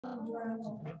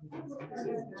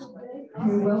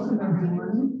welcome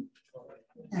everyone,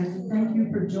 and thank you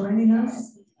for joining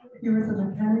us here at the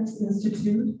Mechanics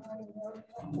Institute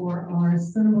for our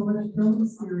CinemaLit film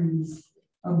series,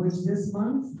 of which this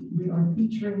month we are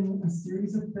featuring a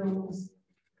series of films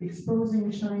exposing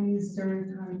Chinese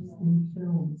stereotypes in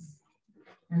films.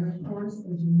 And of course,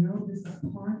 as you know, this is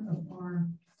part of our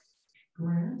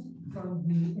grant from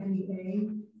the NEA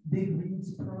Big Read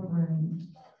Program,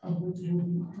 of which we'll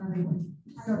be having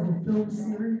several film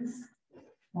series,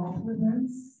 author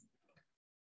events,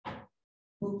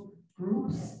 book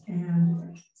groups,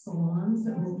 and salons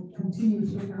that will continue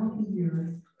throughout the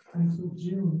year until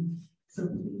June. So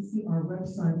please see our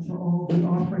website for all the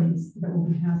offerings that will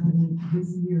be happening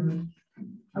this year.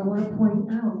 I want to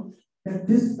point out that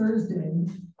this Thursday,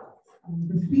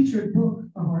 the featured book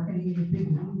of our NEA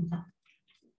Big Read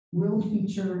will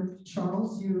feature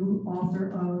Charles Yu,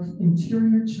 author of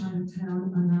Interior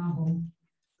Chinatown, a novel,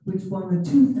 which won the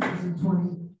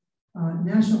 2020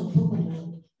 National Book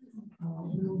Award.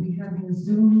 We will be having a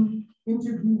Zoom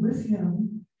interview with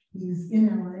him. He's in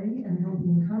LA, and he'll be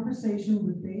in conversation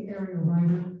with Bay Area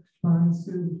writer Bonnie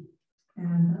Sue.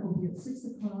 And that will be at 6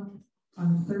 o'clock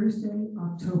on Thursday,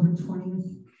 October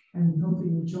 20th. And we hope that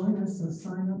you'll join us, so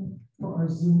sign up for our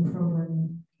Zoom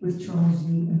program with Charles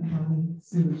Yu and Bonnie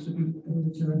Sue. It should be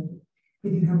really terrific.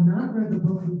 If you have not read the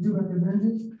book, we do recommend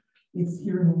it. It's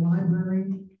here in the library,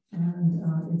 and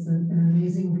it's an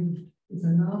amazing read. It's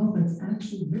a novel that's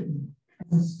actually written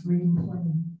as a screenplay.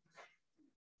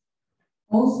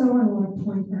 Also, I want to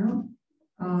point out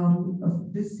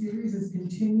this series is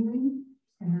continuing,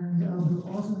 and we'll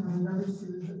also have another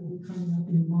series that will be coming up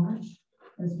in March,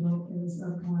 as well as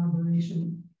a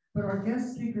collaboration. But our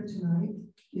guest speaker tonight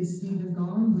is Stephen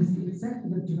Gong, who is the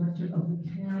executive director of the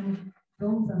CAAM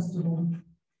Film Festival.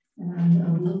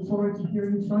 And we look forward to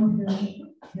hearing from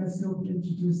him. Yes, he'll be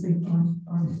introducing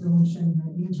our film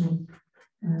Shanghai Angel,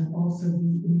 and also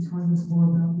be telling us more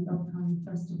about the upcoming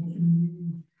festival in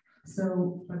May.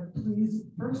 So, but please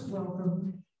first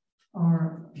welcome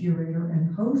our curator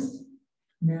and host,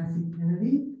 Matthew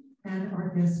Kennedy, and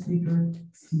our guest speaker,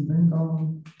 Stephen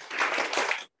Gong.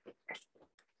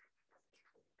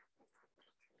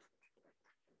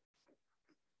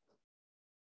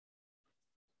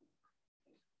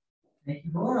 Thank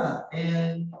you, Laura,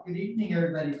 and good evening,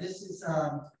 everybody. This is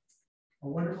a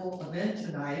wonderful event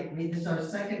tonight. This is our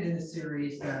second in the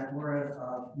series that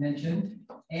Laura mentioned,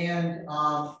 and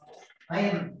I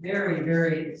am very,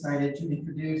 very excited to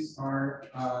introduce our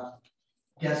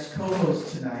guest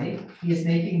co-host tonight. He is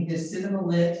making his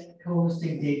CinemaLit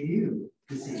co-hosting debut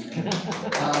this evening.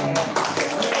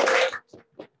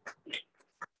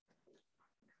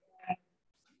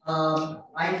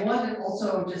 I want to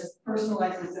also just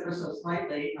personalize this ever so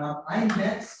slightly. I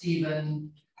met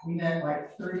Stephen, we met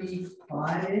like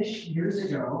 35-ish years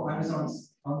ago. I was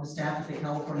on the staff of the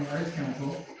California Arts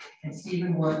Council, and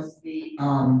Stephen was the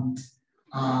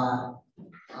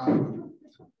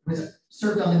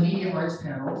served on the media arts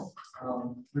panels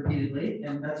repeatedly,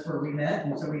 and that's where we met,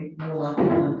 and so we know a lot of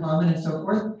people in common and so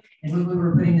forth. And when we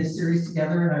were putting this series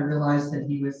together, and I realized that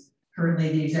he was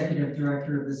currently the executive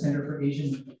director of the Center for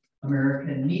Asian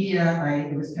American Media,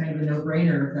 it was kind of a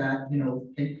no-brainer that, you know,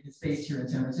 it's based here in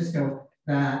San Francisco,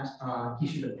 that he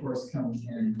should, of course, come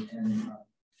and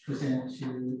present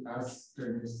to us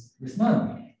during this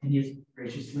month, and he has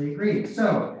graciously agreed.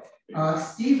 So,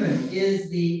 Stephen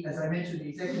is as I mentioned, the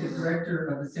executive director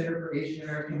of the Center for Asian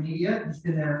American Media. He's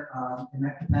been there in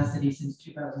that capacity since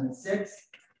 2006.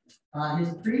 His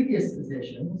previous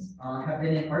positions have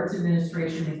been in arts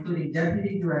administration, including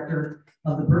deputy director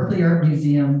of the Berkeley Art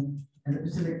Museum and the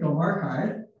Pacific Film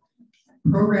Archive,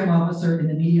 program officer in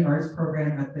the Media Arts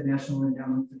Program at the National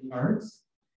Endowment for the Arts,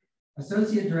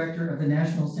 associate director of the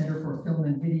National Center for Film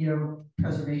and Video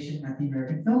Preservation at the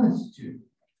American Film Institute.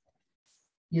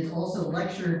 He has also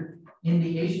lectured in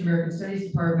the Asian American Studies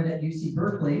Department at UC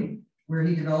Berkeley, where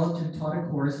he developed and taught a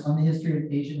course on the history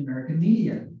of Asian American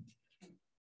media.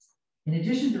 In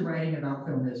addition to writing about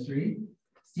film history,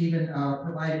 Stephen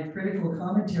provided critical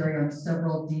commentary on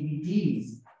several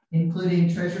DVDs,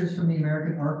 including Treasures from the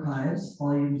American Archives,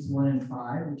 volumes 1 and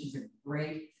 5, which is a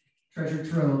great treasure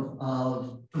trove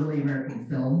of early American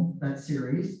film, that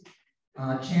series.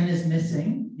 Chan is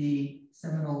Missing, the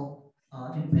seminal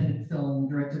independent film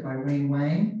directed by Wayne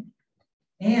Wang.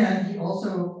 And he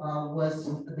also was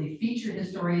the featured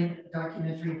historian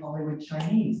documentary Hollywood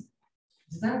Chinese.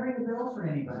 Does that ring a bell for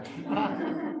anybody?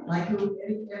 Like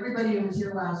everybody who was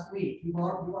here last week, you've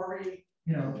already,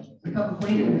 you know, become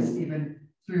acquainted with Stephen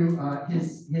through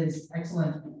his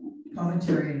excellent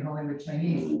commentary in Hollywood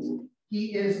Chinese.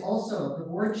 He is also the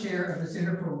board chair of the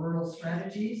Center for Rural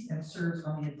Strategies and serves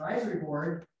on the advisory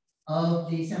board of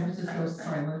the San Francisco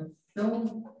Silent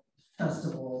Film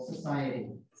Festival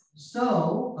Society.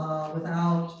 So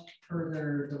without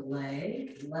further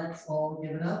delay, let's all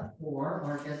give it up for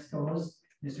our guest co-host,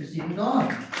 Mr. Stephen Gong.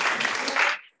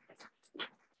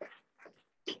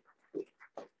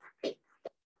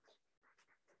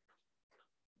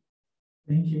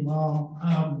 Thank you all.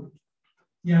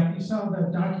 Yeah, if you saw the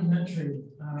documentary,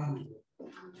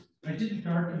 I didn't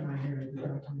darken my hair. The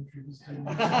documentary was done.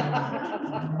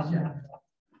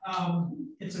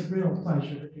 It's a real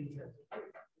pleasure to be here.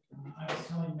 I was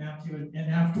telling Matthew,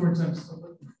 and afterwards, I'm still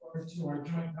looking forward to our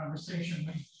joint conversation.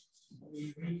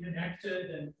 We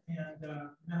reconnected, and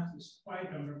Matthew's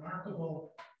quite a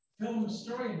remarkable film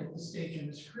historian at this stage in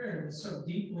his career. He's so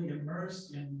deeply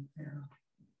immersed in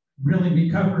really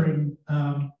recovering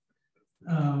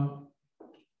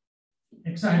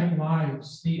exciting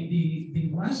lives, the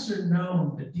lesser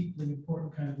known but deeply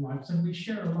important kind of lives. And we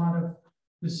share a lot of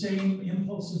the same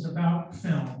impulses about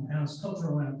film as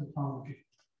cultural anthropology.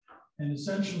 And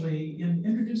essentially, in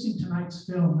introducing tonight's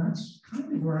film, that's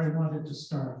kind of where I wanted to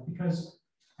start, because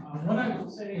what I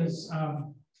would say is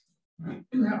we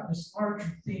do have this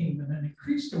larger theme and an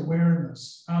increased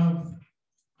awareness of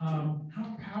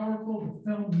how powerful the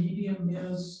film medium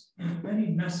is and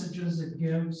many messages it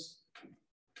gives.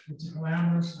 It's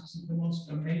glamorous, it's the most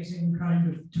amazing kind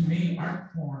of, to me,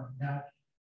 art form that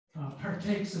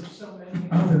partakes of so many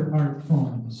other art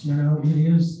forms. You know, it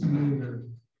is theater,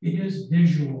 it is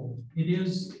visual, it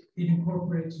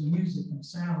incorporates music and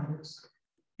sound.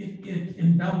 It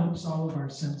envelops all of our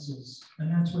senses,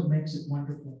 and that's what makes it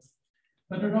wonderful.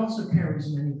 But it also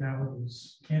carries many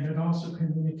values, and it also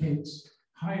communicates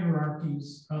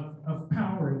hierarchies of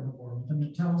power in the world, and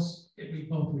it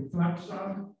both reflects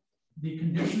on the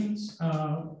conditions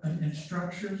and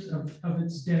structures of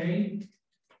its day,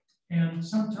 and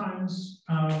sometimes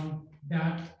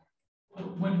that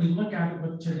when we look at it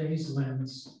with today's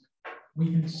lens, we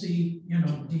can see, you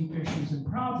know, deep issues and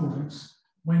problems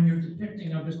when you're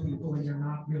depicting other people and you're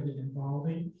not really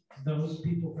involving those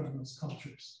people from those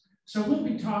cultures. So we'll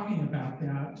be talking about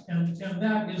that, and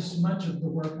that is much of the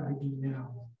work I do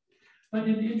now. But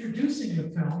in introducing the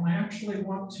film, I actually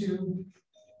want to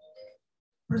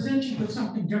present you with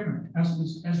something different as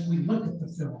we look at the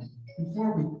film,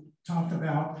 before we talk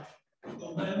about the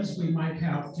lens we might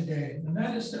have today. And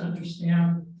that is to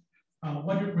understand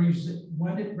what it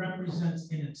represents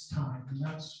in its time. And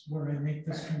that's where I make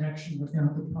this connection with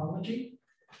anthropology,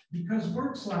 because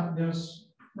works like this,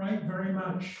 right, very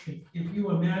much, if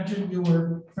you imagine you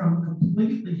were from a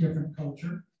completely different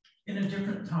culture in a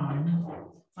different time,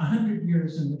 100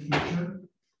 years in the future,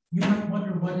 you might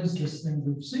wonder, what is this thing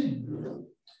we've seen?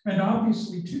 And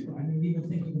obviously, too, I mean, even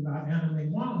thinking about Anna May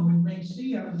Wong, we may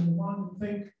see Anna May Wong and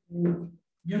think,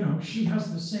 you know, she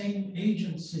has the same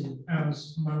agency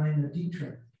as Marlene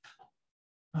Dietrich.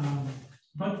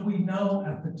 But we know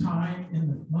at the time in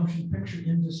the motion picture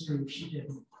industry, she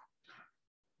didn't.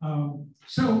 But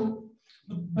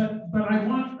I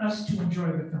want us to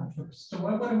enjoy the film first. So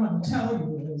what I want to tell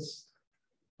you is,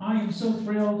 I am so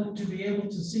thrilled to be able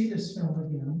to see this film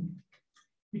again,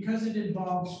 because it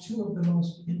involves two of the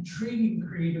most intriguing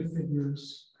creative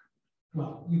figures.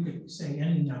 Well, you could say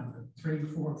any number, 3,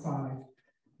 4, 5,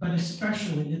 but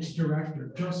especially its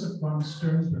director, Joseph von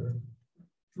Sternberg,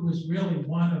 who is really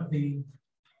one of the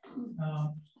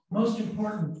most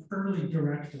important early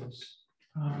directors.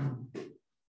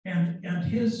 And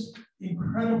his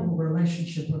incredible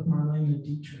relationship with Marlene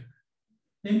Dietrich.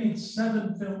 They made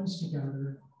 7 films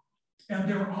together, and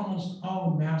they're almost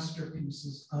all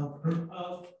masterpieces of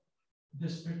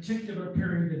this particular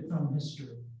period in film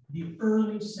history, the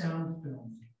early sound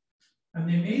film. And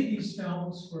they made these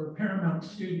films for Paramount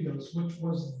Studios, which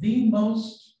was the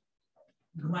most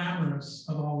glamorous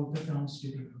of all of the film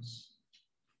studios.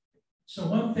 So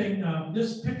one thing,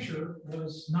 this picture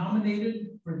was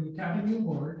nominated for the Academy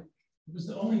Award. It was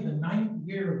only the 9th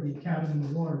year of the Academy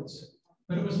Awards,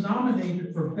 but it was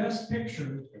nominated for Best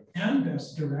Picture and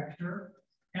Best Director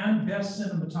and Best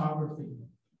Cinematography.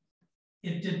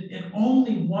 It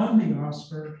only won the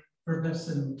Oscar for Best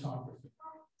Cinematography.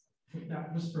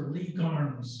 That was for Lee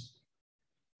Garnes.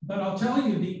 But I'll tell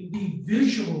you, the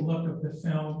visual look of the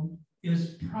film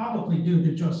is probably due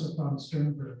to Joseph von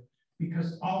Sternberg,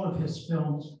 because all of his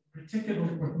films,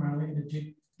 particularly with Marlene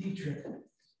Dietrich,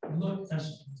 look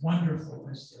as wonderful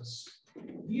as this.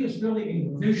 He is really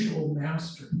a visual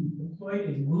master. He employed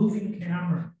a moving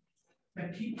camera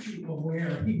that keeps you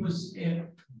aware. He was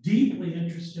deeply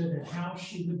interested in how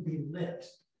she would be lit.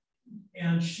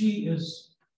 And she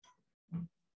is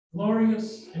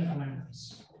glorious and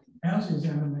glamorous, as is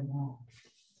Anna May Wong.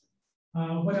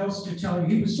 What else to tell you?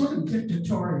 He was sort of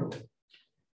dictatorial.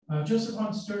 Joseph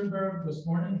von Sternberg was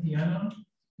born in Vienna.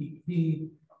 He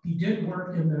did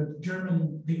work in the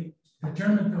German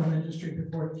film industry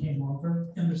before he came over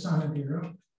in the silent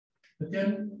era, but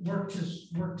then worked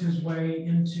his way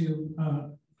into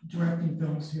directing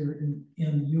films here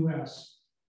in the US.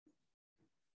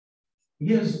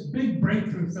 His big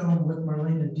breakthrough film with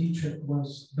Marlene Dietrich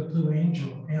was The Blue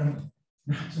Angel, and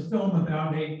that's a film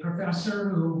about a professor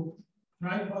who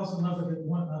falls in love with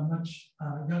a much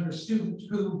younger student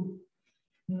who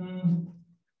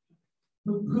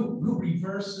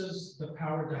reverses the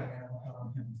power dynamic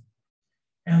on him.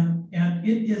 And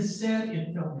it is said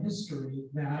in film history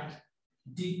that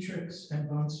Dietrich's and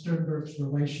von Sternberg's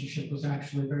relationship was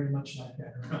actually very much like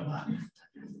that in real life.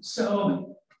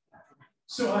 So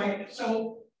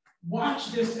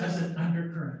watch this as an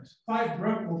undercurrent. Clive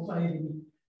Brook will play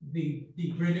the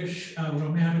British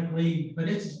romantic lead,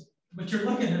 but you're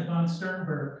looking at von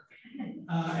Sternberg,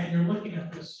 and you're looking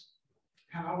at this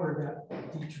power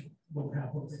that Dietrich will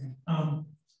have over him.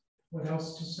 What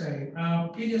else to say?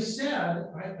 It is said,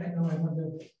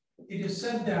 it is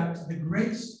said that the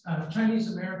great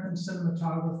Chinese-American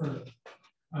cinematographer,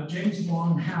 James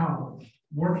Wong Howe,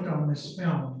 worked on this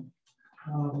film,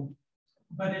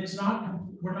 but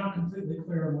we're not completely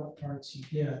clear on what parts he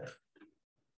did.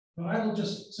 But I will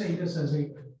just say this as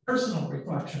a personal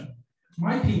reflection.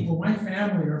 My people, my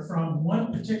family are from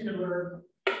one particular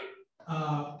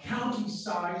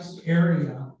county-sized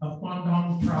area of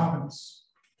Guangdong province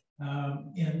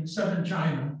in southern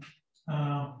China.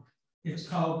 It's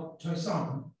called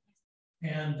Toisan,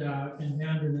 and in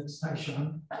Mandarin it's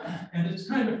Taishan. And it's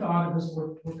kind of thought of as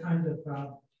we're kind of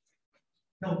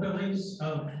hillbillies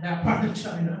of that part of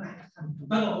China.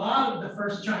 But a lot of the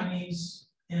first Chinese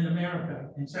in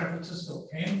America, in San Francisco,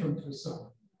 came from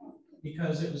Toisan,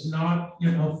 because it was not,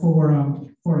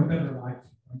 for a better life.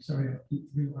 I'm sorry, I keep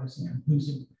realizing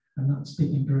I'm not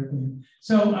speaking directly.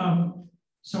 So I'm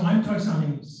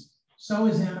Toisanese. So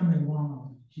is Anna May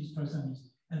Wong. She's Toisanese,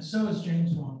 and so is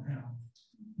James Wong Howe.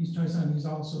 He's Toisanese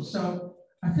also. So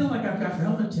I feel like I've got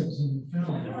relatives in the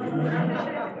film.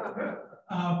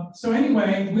 So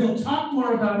anyway, we'll talk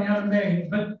more about Anna May,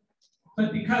 but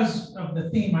because of the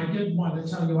theme, I did want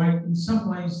to tell you, in some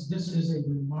ways, this is a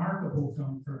remarkable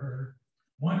film for her.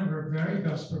 One of her very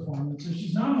best performances.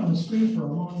 She's not on the screen for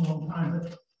a long, long time,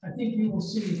 but I think you will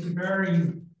see the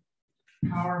very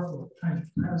powerful kind of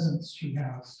presence she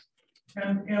has.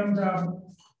 And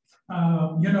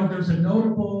there's a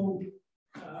notable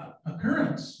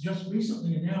occurrence just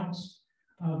recently announced.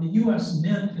 The U.S.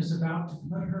 Mint is about to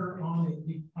put her on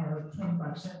our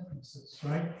 25-cent pieces,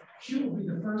 right? She will be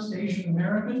the first Asian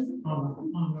American on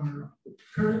our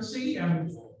currency and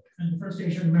the first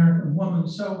Asian American woman.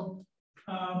 So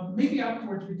maybe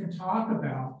afterwards we can talk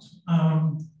about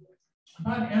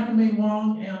Anna May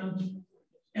Wong,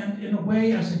 and in a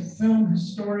way, as a film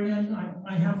historian,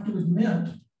 I have to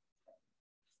admit,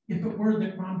 if it were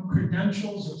the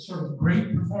credentials of sort of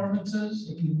great performances,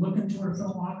 if you look into her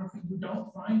filmography, you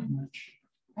don't find much.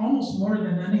 Almost more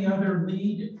than any other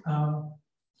lead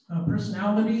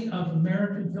personality of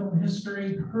American film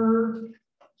history, her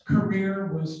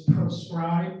career was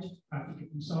proscribed. I think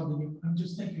if you saw I'm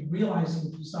just realizing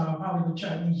if you saw Hollywood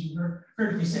Chinese, you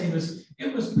heard me say this,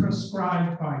 it was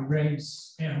proscribed by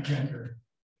race and gender.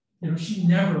 She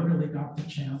never really got the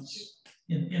chance,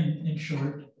 in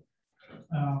short.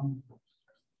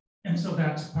 And so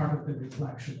that's part of the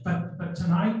reflection. But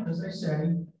tonight, as I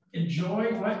say,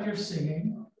 enjoy what you're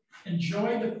seeing,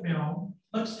 enjoy the film.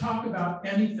 Let's talk about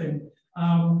anything.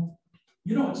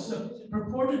 It's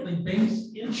purportedly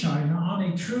based in China on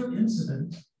a true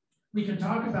incident. We can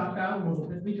talk about that a little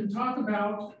bit. We can talk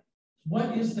about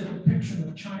what is the depiction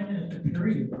of China at the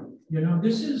period.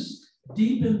 This is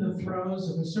deep in the throes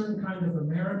of a certain kind of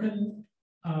American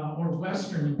or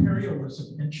Western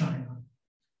imperialism in China.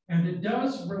 And it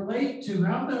does relate to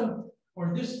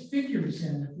this figures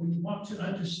in, if we want to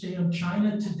understand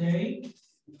China today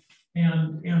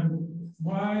and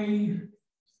why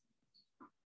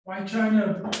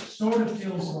China sort of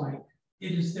feels like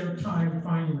it is their time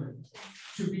finally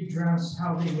to redress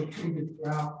how they were treated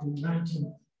throughout the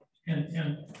 19th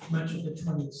and much of the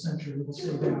 20th century, we'll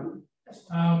say that.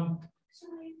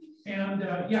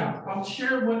 I'll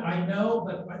share what I know,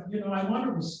 but I want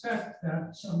to respect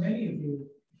that so many of you,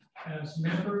 as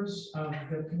members of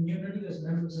the community, as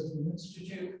members of the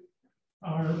Institute,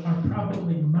 are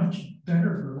probably much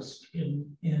better versed in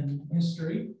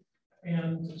history.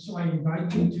 And so I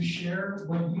invite you to share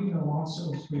what you know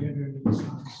also as we enter into this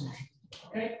conversation.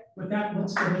 Okay, with that,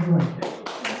 let's get underway.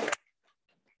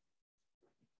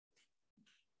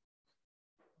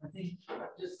 I think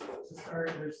just to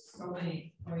start, there's so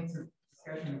many points of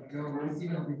discussion to go.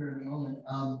 Stephen will be here in a moment.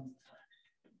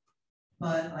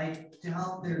 But I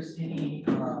doubt there's any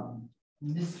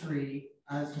mystery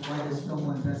as to why this film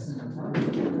won Best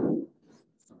Cinematography.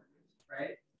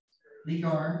 Right? Lee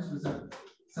Garnes was a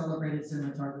celebrated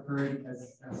cinematographer, and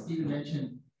as Stephen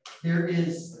mentioned,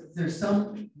 there's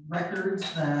some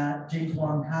records that James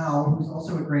Wong Howe, who's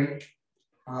also a great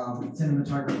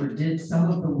cinematographer, did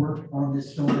some of the work on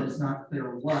this film that is not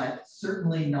clear what,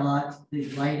 certainly not the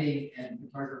lighting and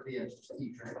photography of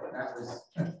Steve Drake. That was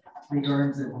Lee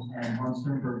Garnes and Von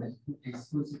Sternberg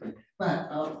exclusively. But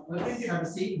let's have a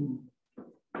seat and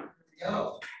here we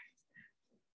go.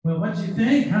 Well, what do you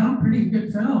think, huh? Pretty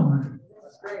good film.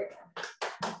 That's great.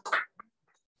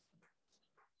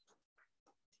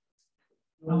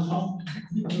 I'll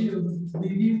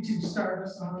leave you to start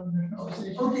us on the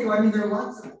conversation. Okay, well, I mean, there are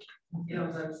lots of, I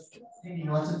was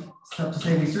thinking lots of stuff to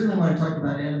say. We certainly want to talk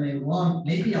about Anime Wong.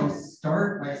 Maybe I'll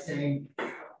start by saying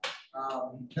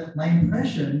that my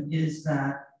impression is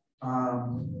that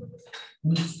in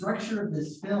the structure of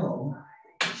this film,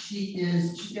 she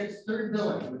gets third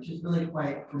billing, which is really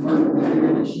quite remarkable,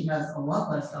 given that she has a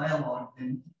lot less dialogue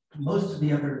than most of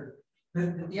the other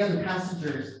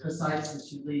passengers besides the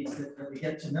two leads that we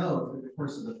get to know through the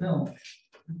course of the film.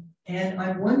 And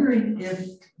I'm wondering if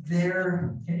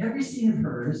in every scene of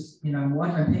hers,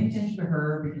 I'm paying attention to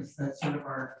her because that's sort of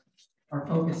our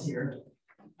focus here.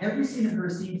 Every scene of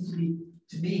hers seems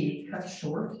to me, cut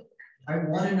short. I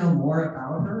want to know more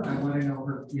about her. I want to know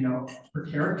her, her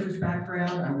character's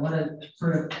background. I want to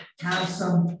sort of have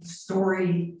some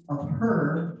story of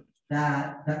her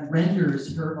that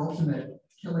renders her ultimate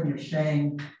killing of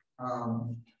Shang,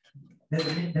 that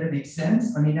it makes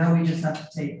sense. I mean, now we just have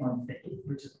to take on faith,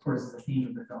 which of course is the theme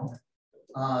of the film.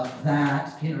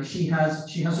 That she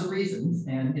has her reasons,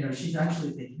 and she's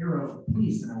actually the hero of the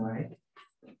piece in a way,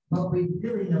 but we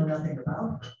really know nothing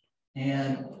about her.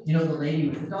 And the lady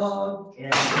with the dog,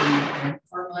 and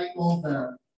Carmichael,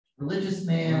 the religious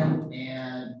man,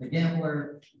 and the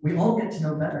gambler, we all get to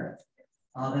know better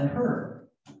than her.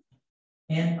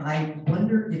 And I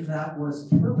wonder if that was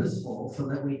purposeful, so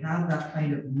that we have that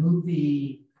kind of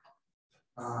movie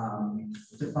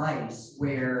device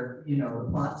where the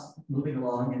plot's moving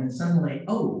along, and then suddenly,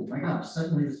 oh my gosh,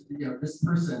 suddenly this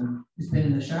person who's been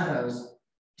in the shadows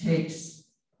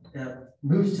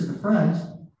moves to the front,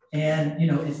 and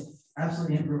is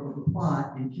absolutely integral to the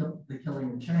plot in the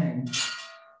killing of Chang.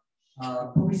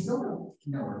 But we still don't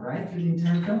know her, right? Through the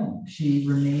entire film, she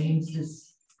remains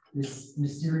this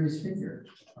mysterious figure.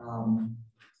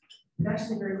 With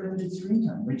actually very limited screen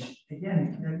time, which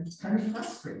again kind of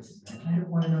frustrates me. I kind of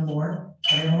want to know more,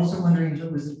 but I'm also wondering if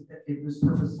it was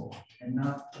purposeful and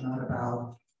not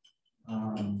about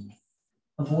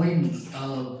avoidance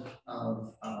of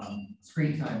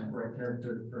screen time for a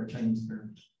character, for a Chinese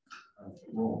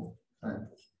role.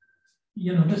 But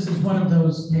this is one of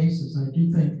those cases. I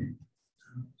do think,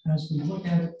 as we look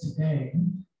at it today,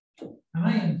 and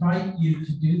I invite you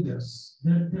to do this.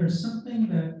 There's something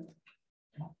that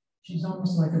she's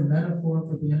almost like a metaphor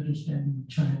for the understanding of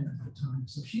China at the time.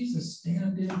 So she's a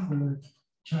stand-in for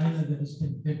China that has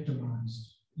been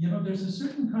victimized. There's a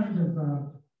certain kind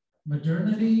of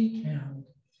modernity and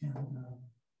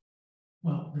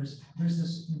there's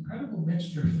this incredible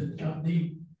mixture of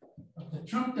the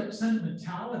trumped-up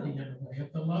sentimentality in a way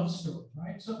of the love story,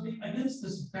 right? So against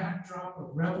this backdrop of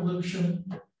revolution.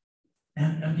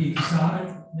 And the exotic,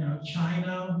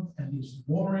 China and these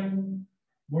warring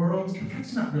worlds,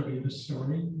 that's not really the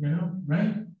story,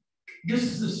 right? This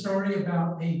is the story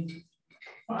about a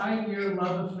 5-year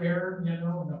love affair, and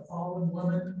a fallen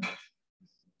woman.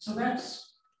 So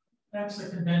that's the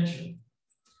convention.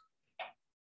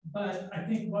 But I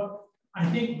think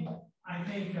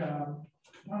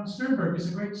Von Sternberg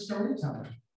is a great storyteller,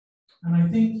 and I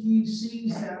think he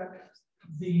sees that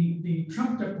the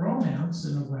trumped-up romance,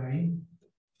 in a way,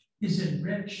 is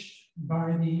enriched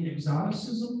by the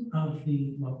exoticism of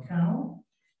the locale.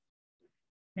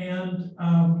 And,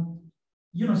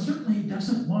 certainly he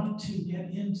doesn't want to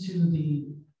get into the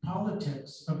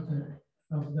politics of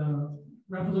the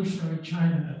revolutionary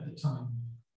China at the time.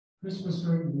 This was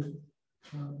during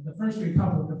the First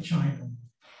Republic of China,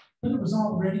 but it was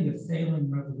already a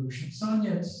failing revolution. Sun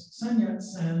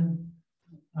Yat-sen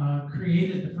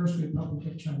created the First Republic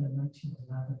of China in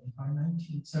 1911, and by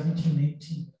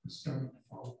 1718, it was starting to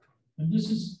fall. And this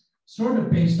is sort of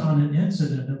based on an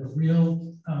incident of a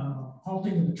real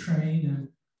halting of the train and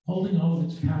holding all of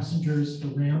its passengers for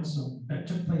ransom that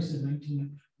took place in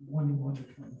 21 or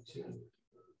 22.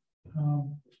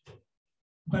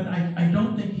 But I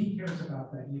don't think he cares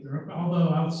about that either. Although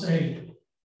I'll say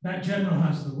that general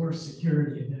has the worst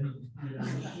security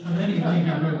of any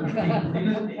leader group of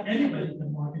people. Anybody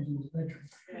can walk into his bedroom,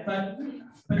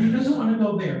 but he doesn't want to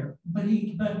go there. But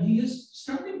he is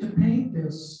starting to paint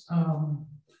this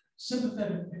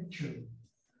sympathetic picture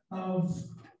of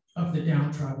the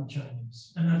downtrodden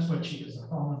Chinese, and that's what she is, a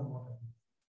fallen woman.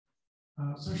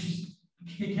 So she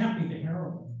can't be the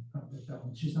heroine of the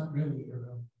film. She's not really a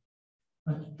hero,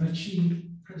 but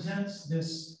she presents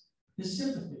this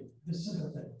sympathy, this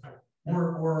sympathetic.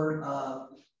 Or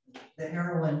the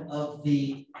heroine of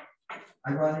the,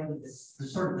 ironically, the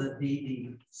sort of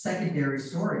the secondary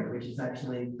story, which is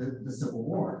actually the Civil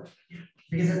War.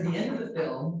 Because at the end of the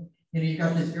film, you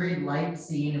got this very light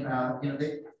scene about,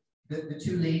 the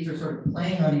two leads are sort of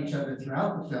playing on each other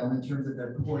throughout the film in terms of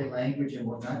their coy language and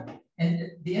whatnot. And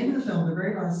at the end of the film, the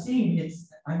very last scene,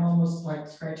 I'm almost like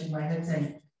scratching my head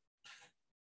saying,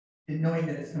 knowing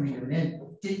that it's coming to an end,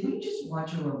 did we just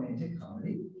watch a romantic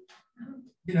comedy?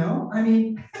 I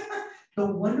mean, the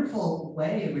wonderful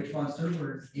way in which von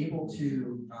Sternberg is able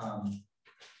to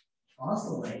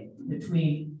oscillate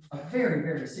between a very,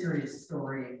 very serious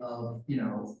story of,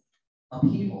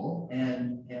 upheaval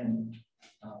and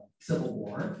civil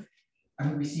war. I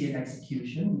mean, we see an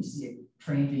execution, we see a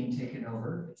train being taken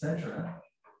over, etc.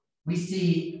 We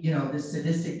see, this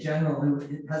sadistic general who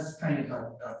has kind of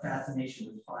a fascination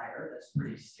with fire. That's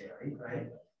pretty scary, right?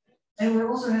 And we're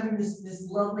also having this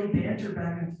lovely banter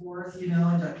back and forth,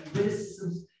 and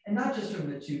criticisms, and not just from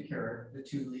the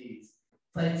two leads,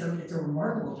 but it's a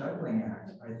remarkable juggling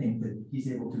act, I think, that he's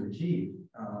able to achieve,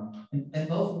 and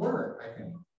both work, I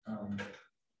think.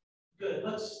 Good.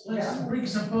 Let's bring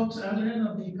some folks out in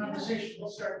on the conversation. We'll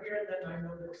start here, and then I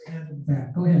know there's a hand in the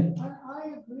back. Go ahead.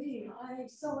 I agree. I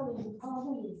saw it as a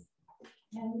comedy,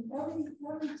 and every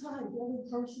time, every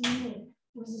person in it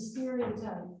was a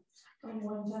stereotype. From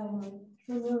one time,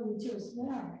 familiar to us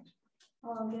now,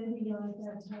 maybe not at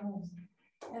that time.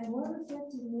 And what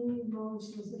affected me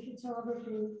most was the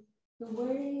photography, the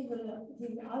way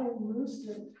the Iron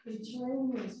Rooster, the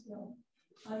train was filmed.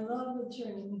 I love the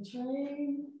train. The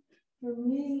train, for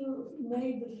me,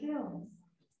 made the film.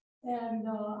 And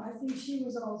I think she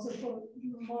was also,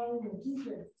 wanting to keep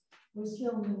it, was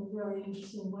filmed in a very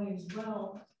interesting way as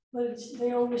well. But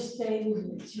they overstated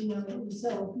it,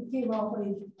 so it came off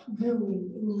like gooey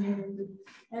in the end.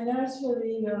 And as for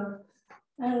the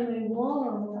Anime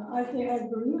Wong, I think I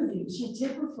agree with you. She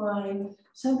typified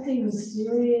something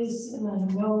mysterious and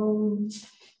unknown.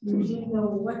 You didn't know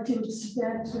what to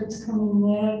expect, what's coming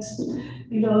next.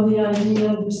 The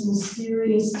idea of this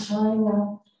mysterious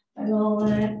China and all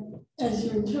that. As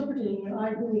you're interpreting,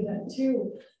 I agree with that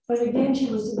too. But again, she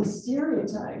was a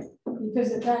stereotype,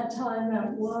 because at that time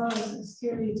that was a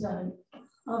stereotype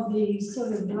of the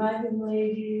sort of dragon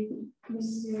lady,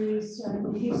 mysterious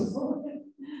Chinese woman.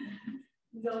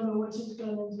 You don't know what she's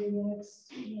going to do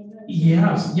next.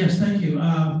 Yes, thank you.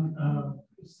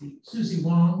 Susie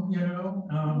Wong,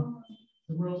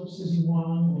 the world of Susie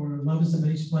Wong, or Love is a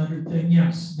Many Splendored Thing.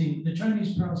 Yes, the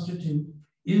Chinese prostitute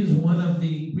is one of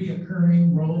the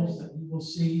reoccurring roles that we will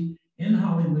see in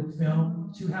Hollywood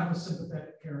film to have a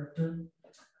sympathetic character.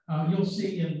 You'll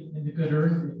see in The Good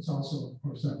Earth, it's also, of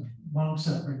course,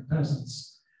 long-suffering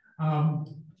peasants.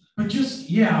 But just,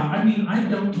 I mean, I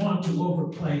don't want to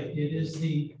overplay it. It is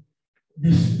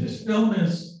this film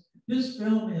is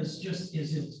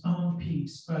its own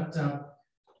piece. But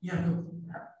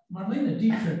Marlene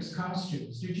Dietrich's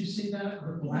costumes, did you see that?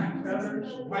 The black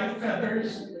feathers, white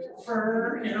feathers,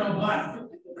 fur, but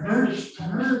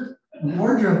her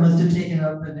wardrobe must have taken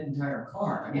up an entire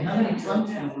car. I mean, how many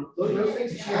trunks? Those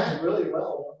things pack really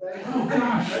well, don't they? Oh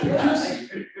gosh,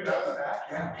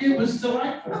 it was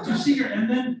delightful to see her. And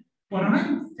then what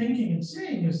I'm thinking and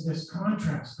seeing is this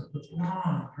contrast of the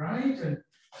blonde, right? And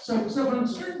so von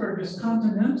Sternberg is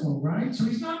continental, right? So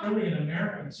he's not really an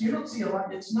American. So you don't see a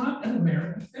lot. It's not an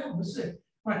American film. This is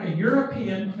like a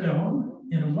European film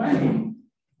in a way.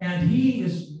 And he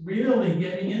is really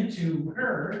getting into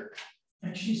her.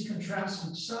 And she's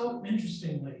contrasted so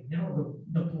interestingly,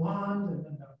 the blonde and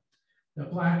then the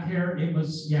black hair. It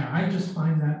was, I just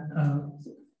find that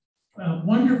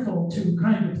wonderful to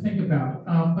kind of think about.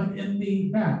 But in the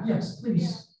back, yes,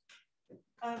 please.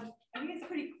 I think it's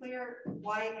pretty clear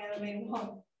why Anime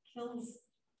Wong kills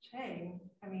Chang.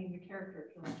 I mean, the character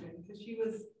kills Chang, because she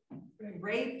was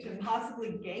raped and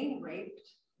possibly gang raped.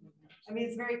 I mean,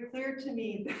 it's very clear to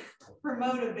me her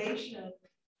motivation.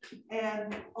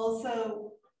 And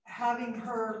also having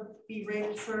her be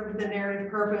raped served the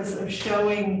narrative purpose of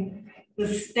showing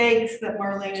the stakes that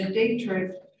Marlene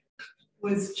Dietrich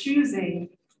was choosing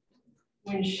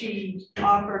when she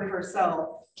offered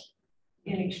herself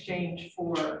in exchange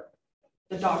for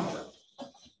the doctor.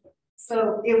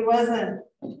 So it wasn't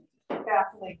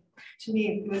baffling to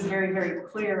me. It was very, very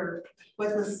clear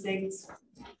what the stakes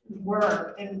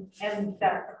were and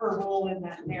that her role in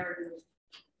that narrative.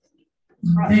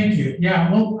 Thank you.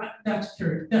 Yeah, well, that's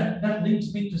curious. That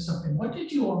leads me to something. What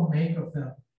did you all make of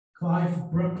the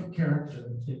Clive Brooke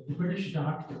character, the British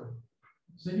doctor?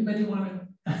 Does anybody want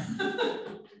to?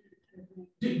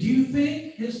 Do you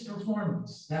think his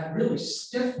performance, that really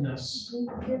stiffness, and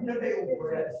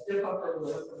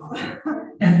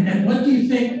what do you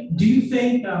think? Do you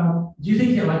think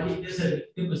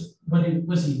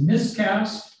was he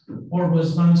miscast, or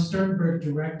was von Sternberg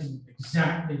directing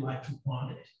exactly like he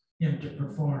wanted him to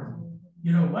perform?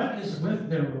 You know, what is with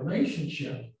their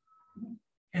relationship,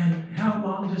 and how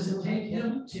long does it take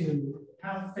him to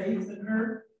have faith in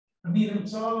her? I mean,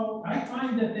 it's all, I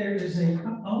find that there is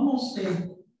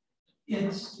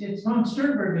it's von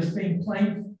Sternberg is being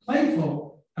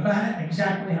playful about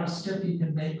exactly how stiff he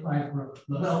can make Clive Brooke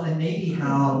look. Well, and maybe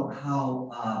how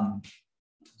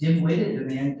dim-witted the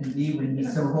man can be when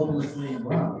he's so hopelessly in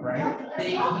love, right? But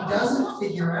he doesn't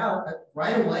figure out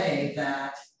right away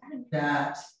that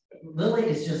Lily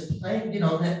is just playing, you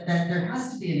know, that there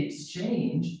has to be an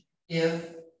exchange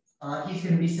if he's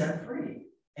going to be set free.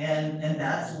 And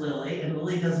that's Lily, and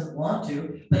Lily doesn't want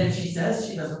to, but if she says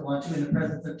she doesn't want to in the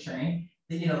presence of Chang,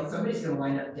 then, you know, somebody's going to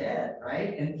wind up dead,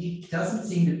 right? And he doesn't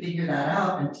seem to figure that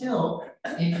out until,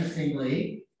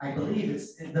 interestingly, I believe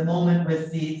it's the moment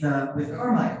with with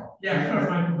Carmichael. Yeah, right?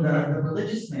 Carmichael, the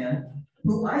religious man,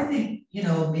 who I think, you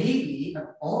know, maybe of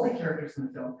all the characters in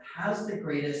the film has the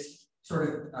greatest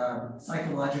sort of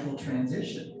psychological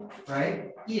transition,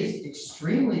 right? He is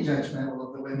extremely judgmental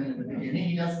of the women in the beginning.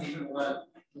 He doesn't even want to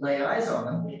lay eyes on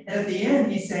them. And at the end,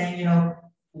 he's saying, you know,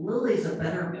 Lily's a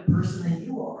better person than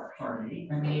you are, Hardy.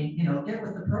 I mean, you know, get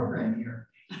with the program here.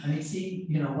 I mean, see,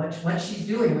 you know, what she's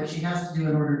doing, what she has to do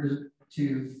in order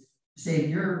to save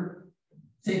your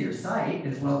sight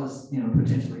as well as, you know,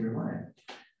 potentially your life.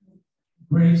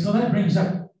 Great. So that brings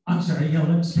up, I'm sorry, yeah,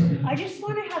 let's take it. I just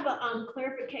want to have a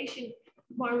clarification.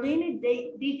 Marlene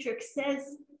Dietrich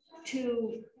says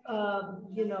to,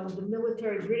 you know, the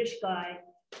military British guy,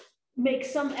 make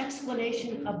some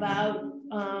explanation about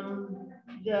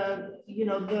the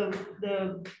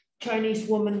Chinese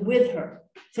woman with her.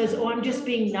 Says, oh, I'm just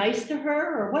being nice to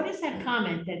her, or what is that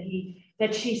comment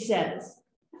that she says?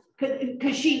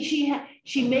 Because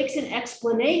she makes an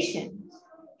explanation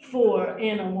for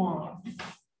Anna Wong.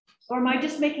 Or am I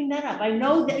just making that up? I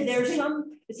know that there's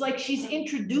some, it's like she's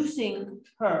introducing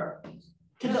her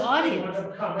to the audience.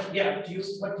 Yeah,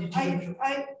 what did you?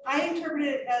 I interpret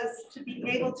it as to be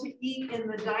able to eat in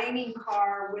the dining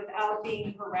car without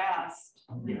being harassed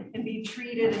and be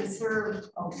treated and served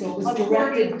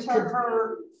according to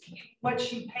her, what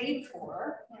she paid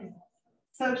for.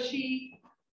 So she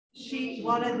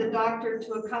wanted the doctor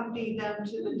to accompany them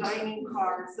to the dining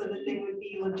car so that they would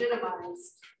be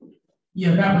legitimized.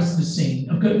 Yeah, that was the scene.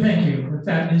 Oh, good, thank you. But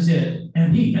that is it.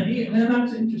 And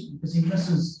that's interesting because he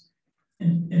misses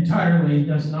entirely,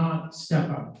 does not step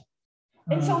up.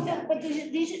 And so that, but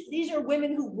these are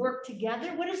women who work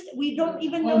together. What is, we don't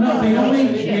even know. Oh, no, they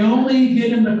only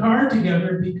get in the car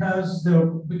together because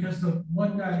the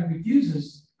one guy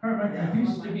refuses.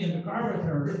 Refuses to be in the car with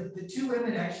her. The two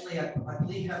women actually, I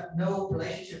believe, have no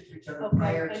relationship to each other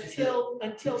prior until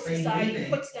society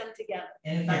leaving. Puts them together.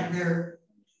 And in fact, they're,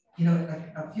 you know,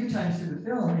 a few times through the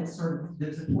film, it's sort of,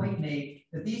 there's a point made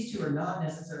that these two are not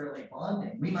necessarily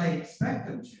bonding. We might expect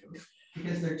them to,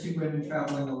 because they're two women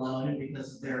traveling alone and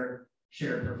because of their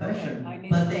shared profession. Okay,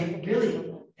 but they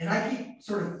really, and I keep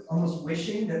sort of almost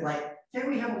wishing that, like, can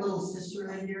we have a little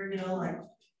sisterhood here, you know, like,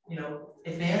 you know,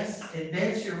 advance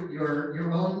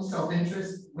your own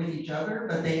self-interest with each other,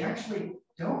 but they actually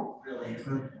don't really.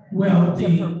 Well,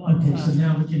 okay, so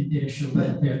now we can dish a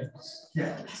little bit.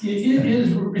 Yeah.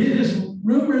 It is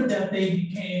rumored that they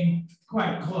became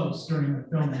quite close during the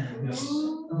filming of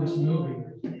this movie.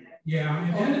 Yeah,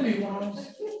 and Enemy Wong's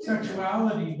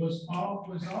sexuality was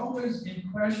always in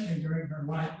question during her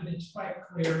life, but it's quite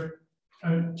clear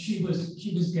she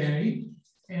was gay,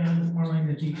 and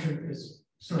Marlene Dietrich is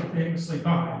sort of famously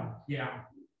bi. Yeah.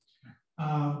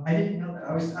 I didn't know that.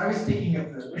 I was thinking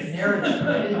of the narrative,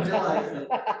 but I didn't realize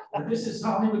that. This is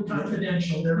Hollywood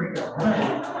Confidential. There we go.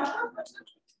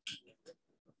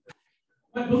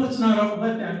 But let's not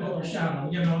let that overshadow,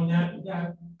 you know,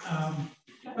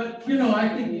 but you know, I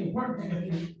think the important thing,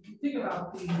 if you think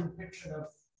about the depiction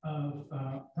of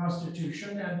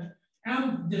prostitution,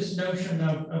 And this notion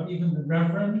of even the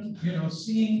Reverend, you know,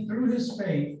 seeing through his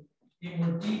faith a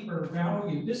more deeper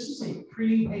value. This is a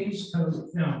pre-Hays Code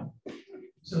film.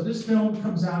 So this film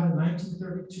comes out in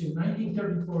 1932.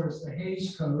 1934 is the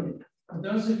Hays Code. For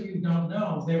those of you who don't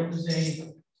know, there was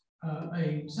a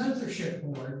censorship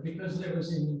board because there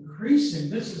was an increasing,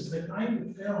 this is the kind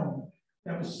of film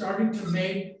that was starting to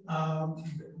make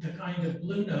the kind of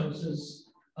Blue Noses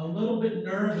a little bit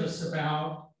nervous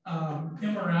about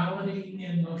immorality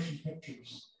in motion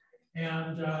pictures.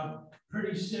 And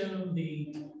pretty soon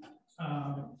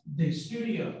the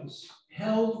studios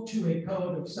held to a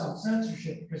code of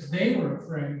self-censorship because they were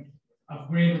afraid of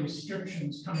greater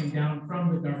restrictions coming down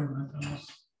from the government unless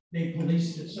they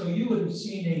policed it. So you would have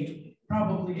seen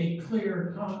probably a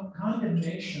clear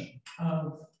condemnation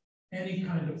of any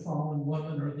kind of fallen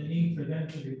woman or the need for them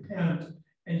to repent.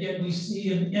 And yet we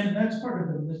see, and that's part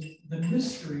of the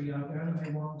mystery of Anna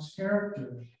May Wong's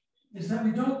character, is that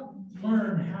we don't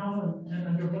learn how and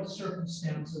under what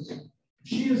circumstances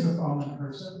she is a fallen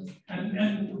person.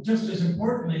 And just as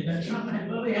importantly, that Shanghai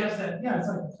Lily has that, yeah, it's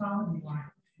like a comedy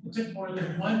line. It took more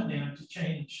than one man to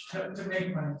change, to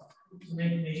make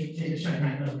me a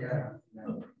Shanghai Lily. Yeah.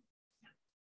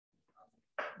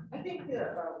 I think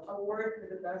the award for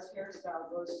the best hairstyle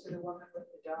goes to the woman with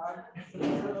the dog.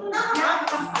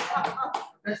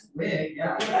 That's big,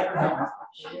 yeah.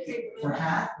 Or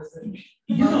hat, was it?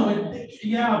 You know,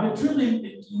 but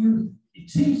really, it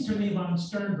seems to me Von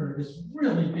Sternberg is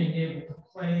really being able to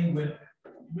play with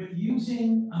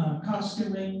using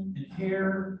costuming and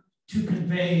hair to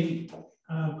convey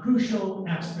crucial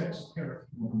aspects of character.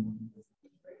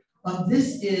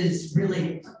 This is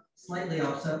really slightly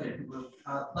off subject,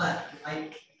 but I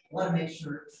want to make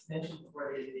sure it's mentioned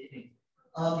before the end of the evening.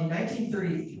 In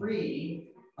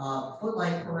 1933,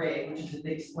 Footlight Parade, which is a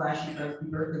big splashy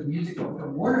birth musical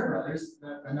from Warner Brothers,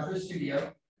 another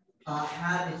studio,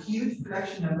 had a huge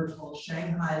production number called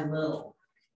Shanghai Lil.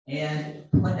 And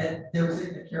there was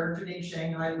a character named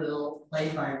Shanghai Lil,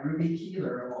 played by Ruby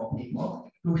Keeler, of all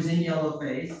people, who was in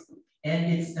yellowface.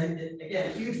 And it's, again,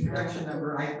 a huge production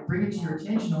number. I bring it to your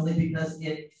attention only because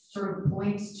it sort of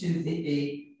points to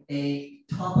a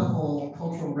topical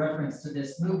cultural reference to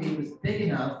this movie. It was big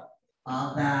enough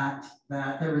that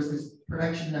there was this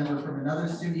production number from another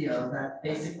studio that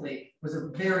basically was a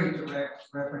very direct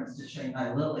reference to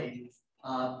Shanghai Lily.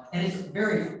 And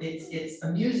it's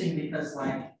amusing because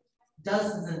like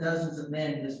dozens and dozens of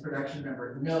men in this production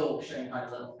number know Shanghai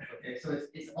Lily. Okay, so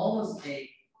it's almost a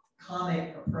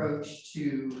comic approach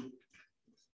to,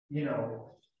 you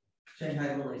know,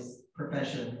 Shanghai Lily's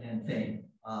profession and fame.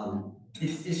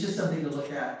 It's just something to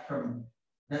look at from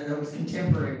that was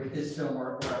contemporary with this film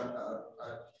or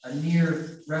a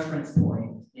near reference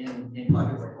point in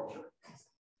popular culture.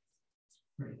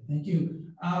 Great, thank you.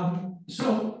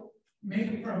 So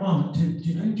maybe for a moment to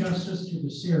do justice to the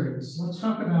series, let's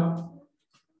talk about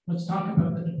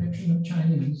the depiction of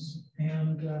Chinese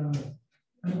and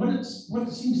what it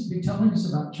seems to be telling us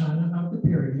about China of the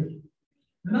period.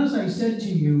 And as I said to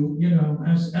you, you know,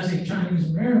 as a Chinese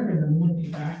American, I'm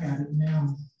looking back at it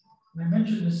now. And I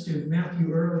mentioned this to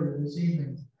Matthew earlier this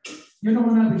evening. You know,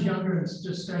 when I was younger and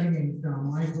just studying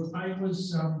film, I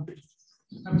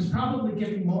was probably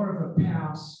giving more of a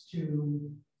pass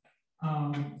to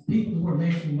people who were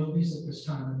making movies at this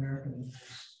time, American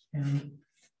movies,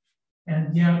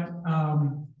 and yet,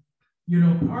 you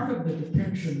know, part of the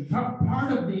depiction,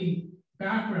 part of the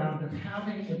background of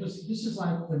having this is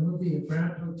like the movie A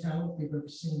Grand Hotel, if you've ever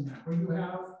seen that, where you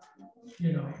have,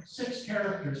 you know, 6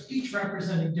 characters, each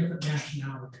representing different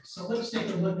nationalities. So let's take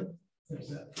a look at,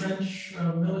 there's a French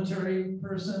military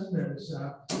person, there's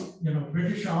a, you know,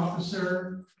 British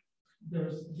officer,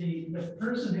 there's the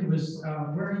person who was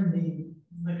wearing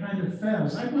the kind of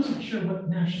fez. I wasn't sure what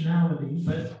nationality,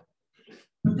 but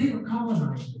they were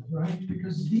colonizers, right?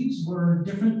 Because these were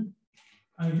different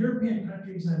European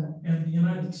countries and the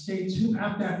United States who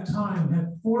at that time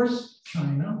had forced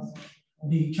China,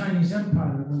 the Chinese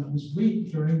Empire, when it was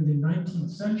weak during the 19th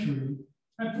century,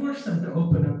 had forced them to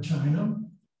open up China.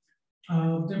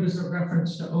 There was a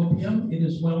reference to opium. It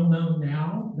is well known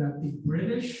now that the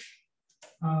British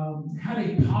had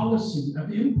a policy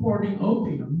of importing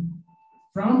opium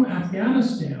from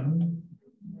Afghanistan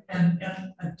and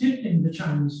addicting the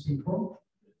Chinese people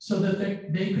so that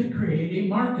they could create a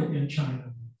market in China.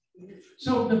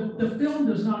 So the film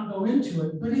does not go into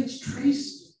it, but it's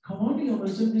traced,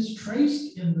 colonialism is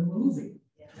traced in the movie.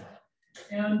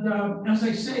 And as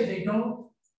I say,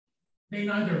 they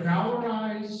neither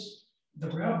valorize the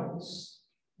rebels,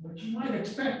 which you might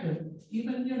expect,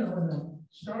 even, you know, in a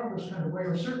Star Wars kind of way,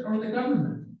 or the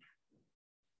government.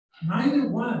 neither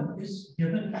one is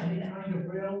given any kind of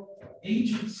real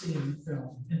agency in the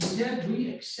film. Instead,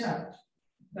 we accept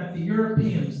that the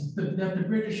Europeans, that the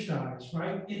British guys,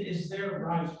 right, it is their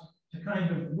right to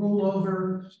kind of rule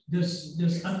over this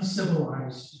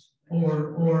uncivilized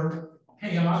or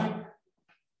chaotic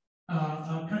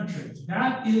country.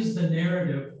 That is the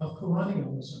narrative of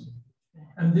colonialism.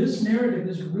 And this narrative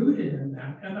is rooted in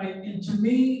that. And to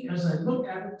me, as I look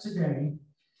at it today,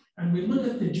 and we look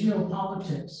at the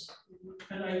geopolitics,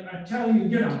 and I tell you,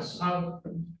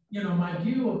 my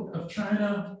view of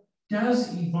China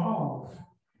does evolve,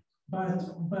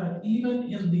 but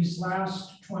even in these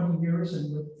last 20 years,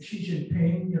 and with Xi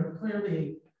Jinping,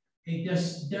 clearly a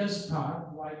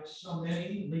despot like so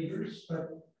many leaders,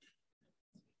 but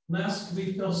lest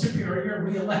we feel superior,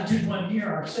 we elected one here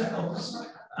ourselves.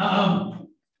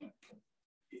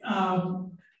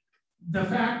 The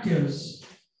fact is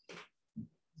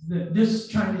that this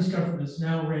Chinese government has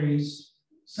now raised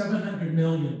 700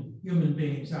 million human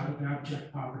beings out of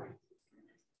abject poverty.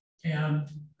 And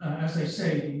as I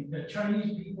say, the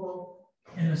Chinese people,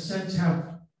 in a sense,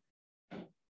 the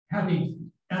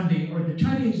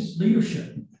Chinese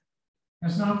leadership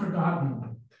has not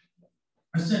forgotten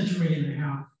a century and a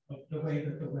half of the way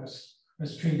that the West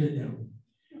has treated them.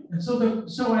 And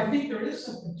so I think there is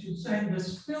something to saying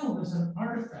this film is an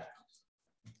artifact,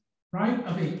 right,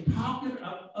 of a pocket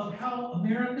of how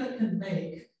America can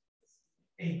make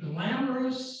a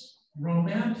glamorous,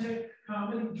 romantic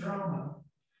comedy drama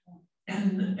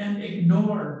and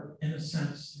ignore, in a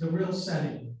sense, the real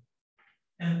setting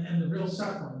and the real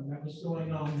suffering that was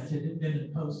going on that had been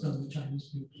imposed on the Chinese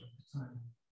people at the time.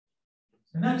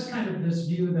 And that's kind of this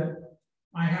view that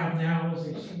I have now as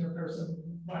a senior person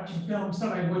watching films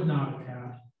that I would not have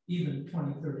had even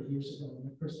 20, 30 years ago when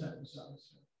the first episode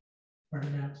was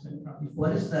probably.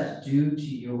 What does that do to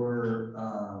your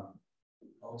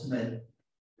ultimate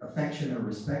affection or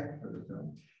respect for the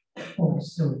film? Oh,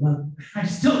 I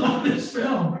still love this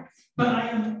film, but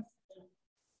I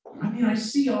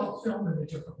see all film in a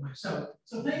different way. So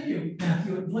thank you,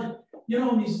 Matthew. In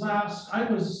these last, I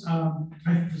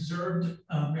preserved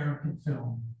American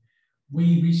film.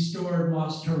 We restored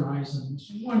Lost Horizons,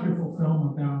 wonderful film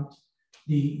about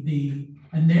a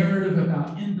narrative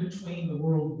about in between the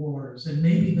world wars, and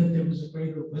maybe that there was a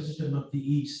greater wisdom of the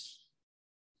East.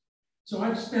 So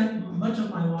I've spent much of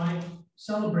my life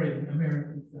celebrating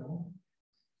American film,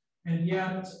 and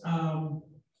yet I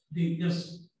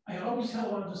always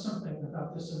held on to something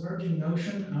about this emerging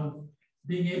notion of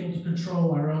being able to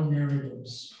control our own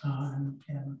narratives, and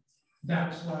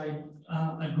that's why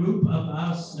a group of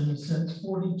us, in a sense,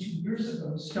 42 years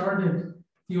ago, started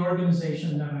the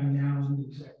organization that I now am the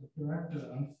executive director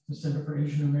of, the Center for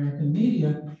Asian American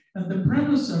Media. And the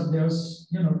premise of this,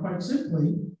 quite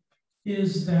simply,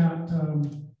 is that,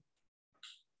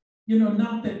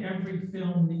 not that every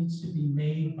film needs to be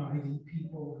made by the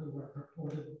people who are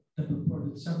the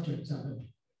purported subjects of it,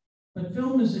 but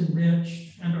film is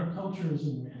enriched and our culture is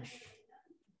enriched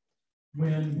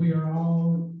when we are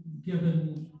all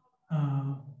given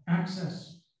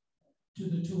access to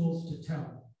the tools to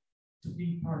tell, to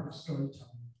be part of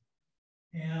storytelling.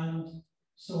 And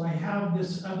so I have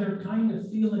this other kind of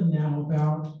feeling now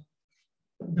about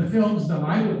the films that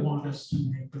I would want us to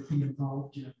make or be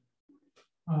involved in.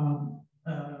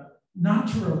 Not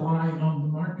to rely on the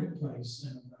marketplace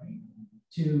in a way,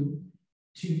 and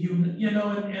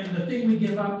the thing we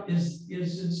give up is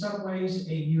in some ways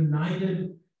a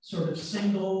united sort of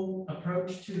single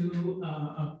approach to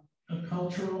a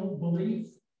cultural belief,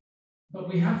 but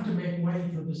we have to make way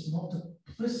for this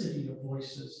multiplicity of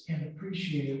voices and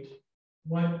appreciate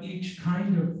what each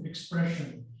kind of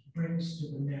expression brings to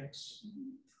the mix.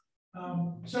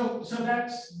 So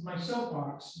that's my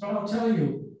soapbox, but I'll tell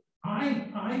you,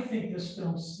 I think this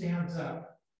film stands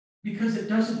up because it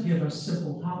doesn't give us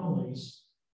simple homilies.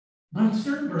 Von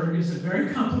Sternberg is a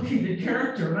very complicated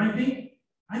character, and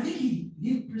I think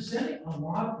he's presenting a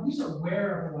lot, he's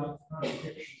aware of a lot of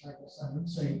contradictions, I guess I would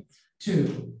say,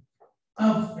 too,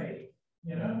 of faith.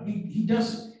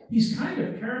 He's kind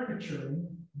of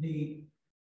caricaturing the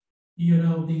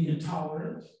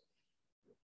intolerant.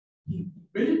 He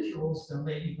ridicules the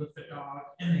lady with the dog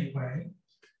in a way.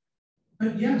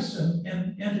 But yes, and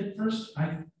at first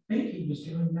I think he was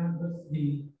doing that with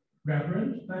the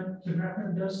Reverend, but the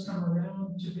Reverend does come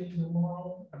around to being the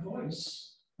moral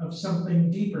voice of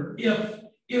something deeper,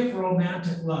 if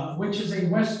romantic love, which is a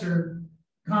Western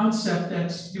concept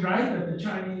that's right, that the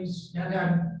Chinese have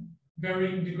had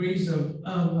varying degrees of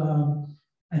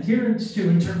adherence to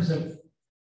in terms of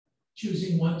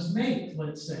choosing one's mate,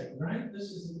 let's say, right?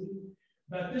 This is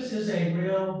But this is a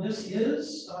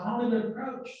Hollywood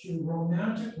approach to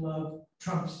romantic love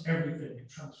trumps everything. It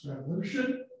trumps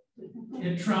revolution.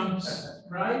 It trumps,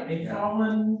 right, a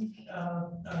fallen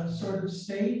sort of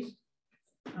state.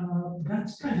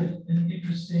 That's kind of an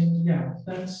interesting,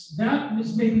 that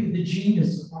is maybe the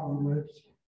genius of Hollywood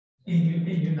in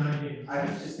United. I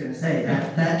was just gonna say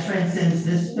that transcends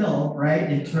this film,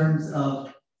 right? In terms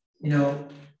of,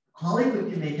 Hollywood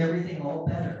can make everything all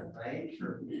better, right?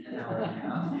 For an hour and a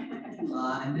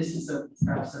half. And this is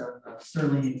perhaps a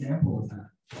sterling example of that.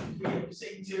 We have to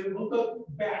say too, we'll go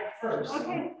back first.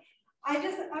 Okay, I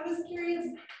was curious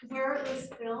where it was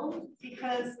filmed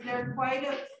because there are quite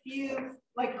a few,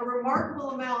 like a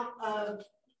remarkable amount of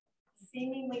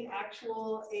seemingly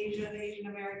actual Asian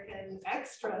American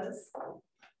extras,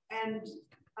 and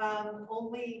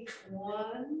only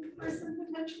one person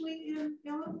potentially in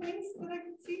yellow face that I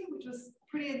could see, which was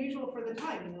pretty unusual for the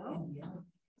time,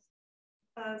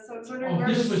 So it's sort of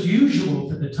this was usual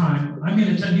for the time. I mean,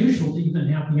 it's unusual to even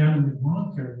have the animated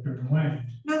Gong character in a way.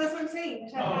 No, that's what I'm saying.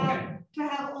 To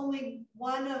have only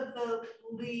one of the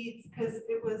leads, because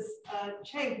it was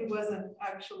Chang who wasn't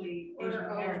actually Asian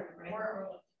American, right?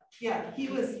 Yeah, he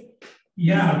was.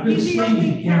 Yeah, he's the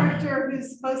only character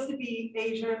who's supposed to be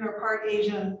Asian or part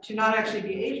Asian to not actually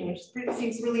be Asian, which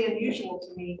seems really unusual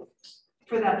to me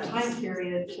for that time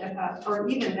period to have, or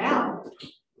even now.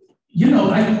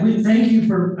 We thank you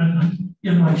for,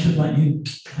 I should let you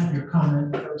have your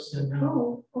comment first. And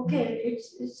Oh, okay,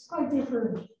 it's quite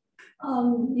different.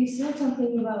 You said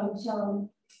something about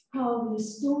how the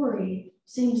story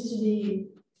seems to be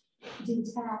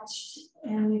detached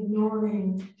and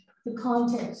ignoring the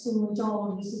context in which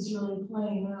all of this is really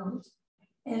playing out.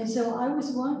 And so I was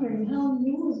wondering how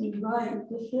you would rewrite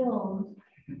the film,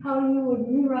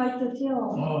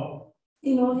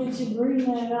 in order to bring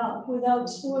that up without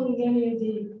spoiling any of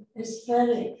the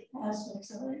aesthetic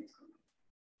aspects of it.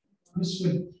 This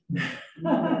would,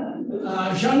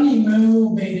 Zhang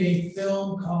Yimou made a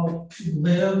film called To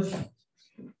Live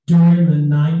during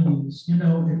the 90s.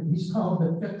 He's called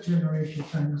the fifth generation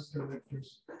Chinese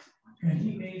directors. And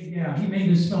he made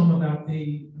this film about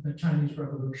the Chinese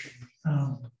Revolution.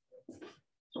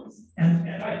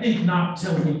 And I think not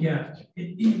till we get,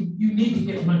 you need to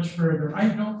get much further. I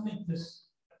don't think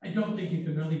you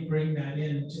can really bring that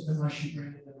in unless you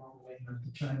bring it in all the way that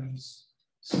the Chinese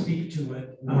speak to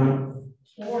it.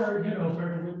 Or,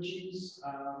 Bertolucci's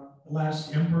The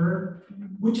Last Emperor,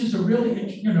 which is a really,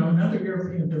 another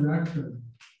European director,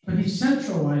 but he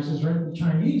centralizes the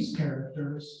Chinese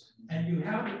characters, and you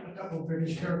have a couple of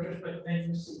British characters, but then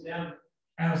you see them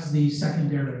as the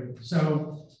secondary.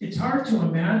 So it's hard to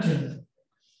imagine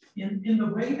in the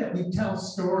way that we tell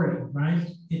story, right?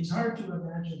 It's hard to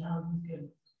imagine how you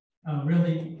can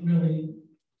really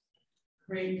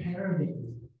create parity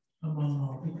among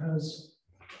all, because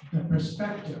the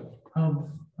perspective of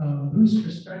whose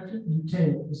perspective you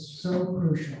take is so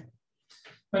crucial.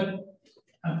 But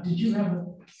did you have a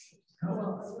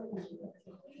comment?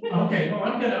 Okay, well,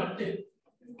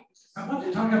 I want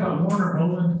to talk about Warner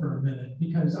Oland for a minute,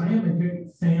 because I am a big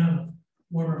fan of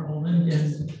Warner Oland,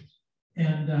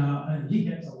 and he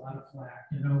gets a lot of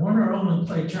flack. Warner Oland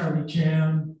played Charlie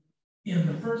Chan in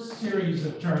the first series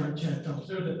of Charlie Chan films.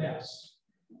 They're the best.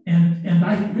 And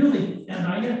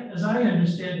as I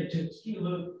understand it, it's Key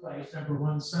Luke plays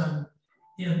 #1 son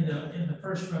in the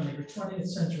first run. They were 20th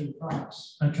Century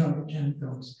Fox Charlie Chan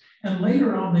films. And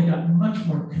later on, they got much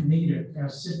more comedic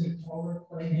as Sidney Pollack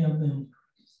played him.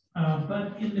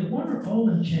 But in the Warner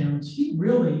Oland Chans, he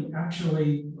really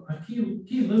actually,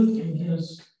 Key Luke in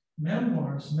his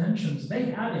memoirs mentions they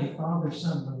had a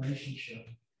father-son relationship,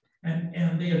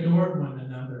 and they adored one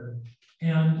another.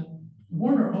 And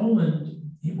Warner Oland,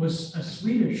 he was a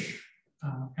Swedish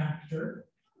actor,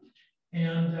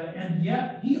 and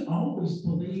yet he always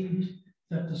believed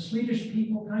that the Swedish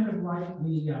people, kind of like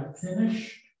the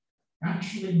Finnish,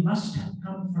 actually must have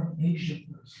come from Asia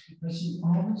first, because he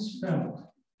always felt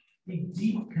a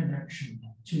deep connection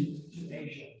to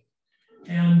Asia.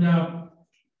 And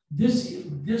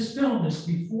this film is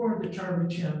before the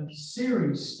Charlie Chan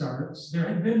series starts. There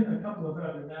had been a couple of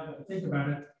other, now that I think about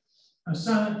it,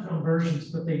 silent film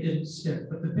versions, but they didn't stick.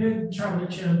 But the big Charlie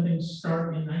Chan things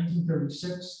start in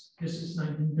 1936. This is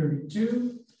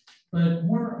 1932. But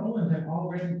Warner Oland had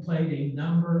already played a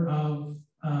number of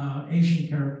Asian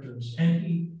characters, and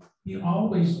he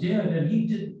always did, and he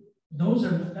did.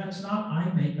 That's not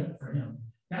eye makeup for him.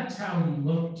 That's how he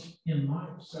looked in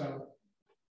life. So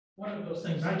one of those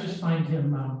things. I just find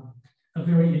him a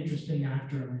very interesting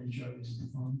actor, and I enjoy his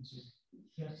performances.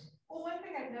 Yes. Well, one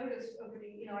thing I've noticed over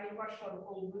the, I watched a lot of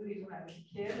old movies when I was a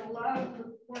kid. A lot of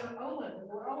the former Olin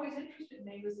were always interested in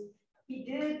me was he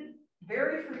did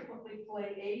very frequently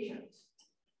play Asians,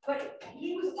 but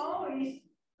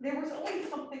there was always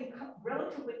something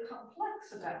relatively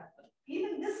complex about them.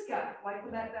 Even this guy, like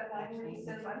with that line where he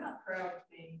says, "I'm not proud of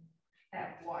being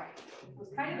half white," it was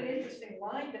kind of an interesting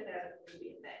line to have in the movie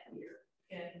in that year.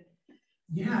 And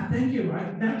yeah, thank you.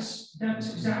 That's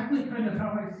exactly kind of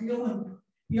how I feel. And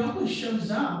he always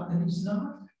shows up, and he's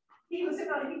not. He was in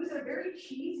a very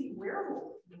cheesy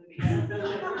werewolf movie.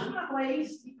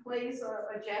 He plays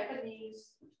a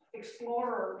Japanese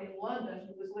explorer in London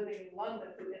who was living in London,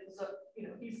 who ends up,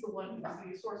 he's the one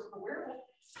who's the source of the werewolf.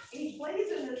 And he plays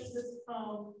him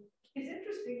it's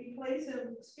interesting, he plays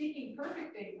him speaking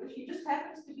perfect English. He just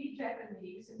happens to be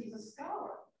Japanese, and he's a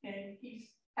scholar, and he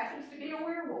happens to be a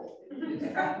werewolf.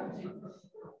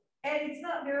 And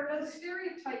there are no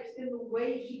stereotypes in the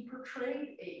way he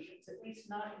portrayed Asians, at least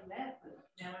not in that movie.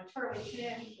 Now, in Charlie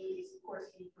Chan movies, of course,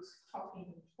 he was talking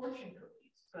fortune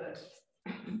cookies, but.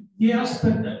 Yes,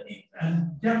 but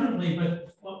definitely,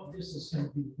 but well, this is going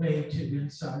to be way too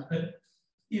inside. But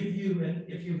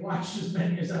if you've watched as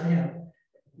many as I have,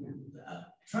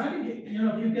 try to get,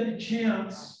 if you get a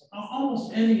chance,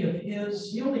 almost any of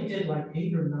his, he only did like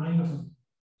 8 or 9 of them.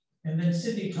 And then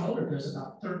Sidney Toler does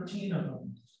about 13 of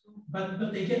them.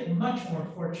 But they get much more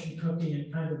fortune cookie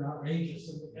and kind of outrageous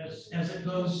as it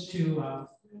goes to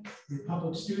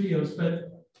Republic Studios.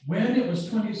 But when it was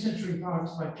 20th Century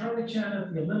Fox, like Charlie Chan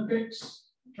at the Olympics,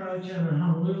 Charlie Chan in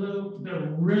Honolulu,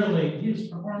 his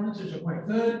performances are quite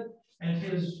good, and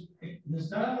his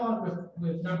dialogue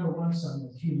with number 1 son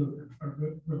with Hugh Luke are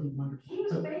really wonderful. He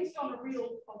was based on a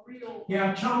real.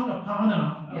 Yeah, Chong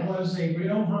Apana was a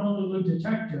real Honolulu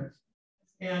detective.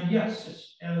 And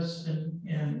yes,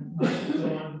 and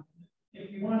Michael on,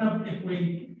 if you want to, if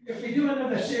we do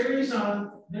another series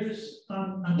on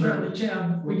Charlie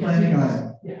Chan, we're planning on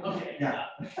it. Yeah. Okay. Yeah.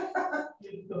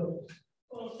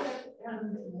 Well,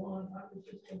 and one, I was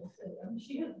just going to say,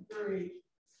 she has a very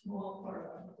small part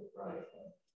on the project,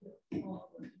 but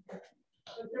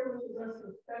there was a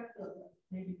retrospective,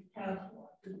 maybe past one,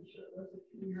 I'm pretty sure it was a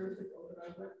few years ago that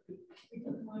I went to,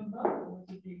 because my mother was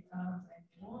a big fan of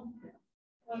Gong.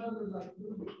 My mother liked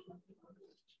movies,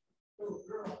 little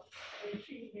girl, and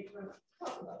she made us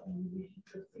talk about the movies she'd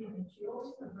just seen, and she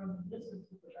always had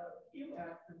reminiscences about a few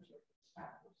actors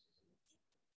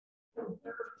from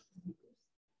her movies.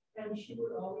 And she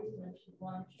would always mention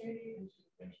Lon Chaney, and she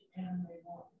would mention Anime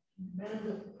Wong.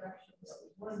 Tremendous direction, that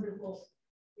was wonderful,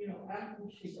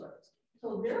 acting she was.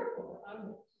 So therefore, I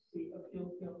went to see a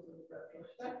few films in the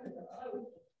retrospective, and I was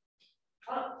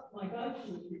my God,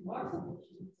 she was remarkable.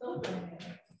 She was so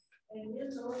dynamic. And in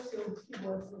those films, she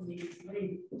was the lead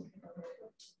lady.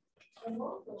 And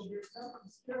also, there's some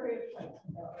stereotypes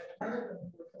about it. One of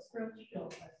them was a French film,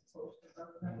 I suppose, because I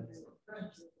remember they were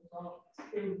French.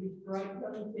 They would be bright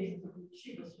young things, of which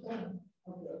she was one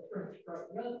of the French bright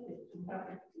young things who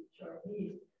happened to be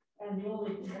Chinese. And the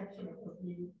only connection of her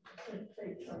being,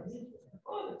 say, Chinese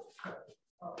was her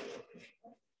father's French.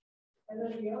 And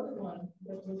then the other one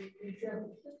that was in San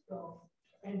Francisco,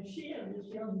 and she and this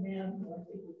young man who I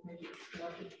think was maybe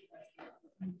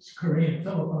it's Korean,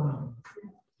 Philip.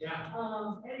 Yeah.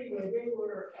 Anyway, they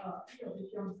were,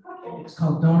 this young couple. It's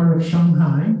called Daughter of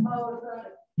Shanghai. Oh, is that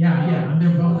it? Yeah, and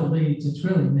they're both the leads. It's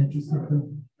really an interesting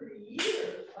film. For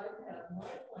years, I've had my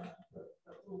plan for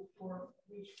a little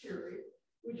 4-week series,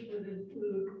 which would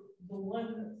include the one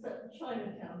that's set in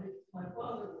Chinatown. My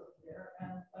father lived there,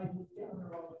 and I was down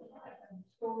there all the time. And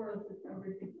stores and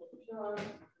everything was shut.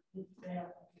 His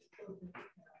staff and his children.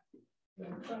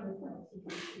 Chinatown, so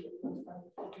you see it sometimes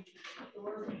in the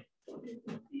store. You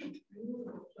can see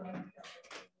beautiful Chinatown.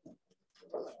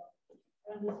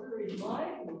 And this very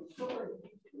lively story,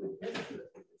 these two adventurous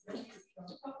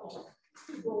young couple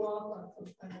to go off on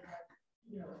some kind of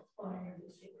spying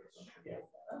mission or something like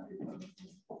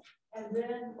that. And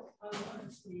then I want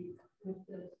to see with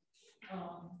this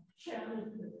Shannon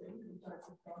thing, which I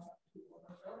could talk to one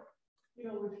of them,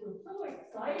 which was so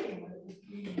exciting when it was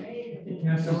being made.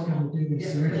 Yeah, so going to do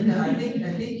this series. Linda, I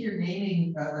think you're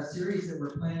naming a series that we're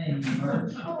planning in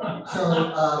March. So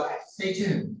stay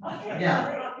tuned.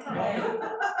 Yeah.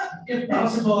 If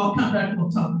possible, I'll come back and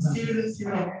we'll talk about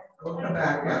it. We'll come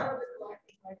back. Yeah.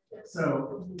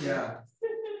 So yeah.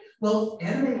 Well,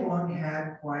 Anime Wong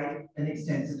had quite an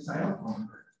extensive silent film,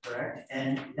 correct?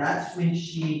 And that's when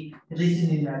she, at least in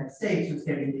the United States, was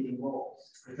getting leading roles.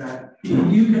 Is that?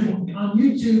 You can, on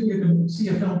YouTube, you can see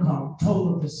a film called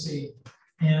Toll of the Sea.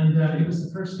 And it was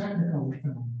the first Technicolor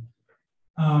film.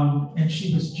 And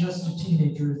she was just a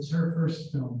teenager. It's her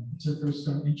first film. It's her first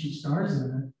film, and she stars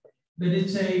in it. But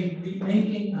it's a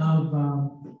remaking of,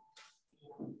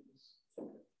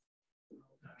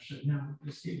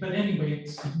 but anyway,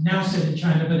 it's now set in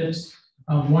China, but it's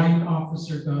a white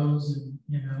officer goes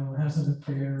and, has an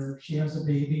affair. She has a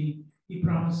baby. He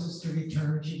promises to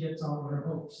return. She gets all of her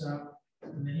hopes up.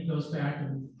 And then he goes back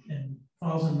and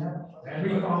falls in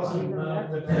love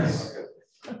with this.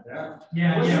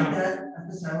 Yeah. Wasn't that at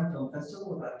the Silent Film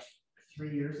Festival about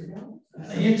 3 years ago?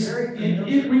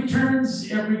 It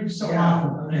returns every so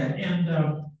often. Okay. And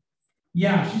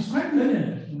yeah, she's quite good in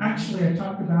it. Actually, I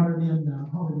talked about her in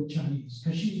Hollywood Chinese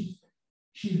because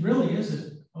she really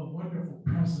is a wonderful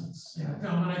presence in the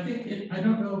film. And I think, I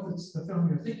don't know if it's the film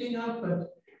you're thinking of, but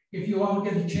if you all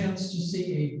get a chance to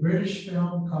see a British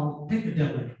film called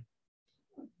Piccadilly,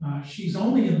 she's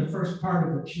only in the first part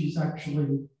of it. She's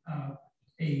actually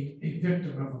a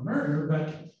victim of a murder,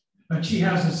 but she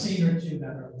has a scene or two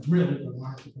that are really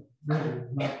remarkable,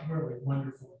 really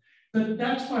wonderful. But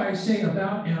that's what I say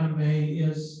about anime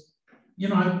is,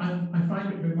 I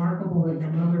find it remarkable that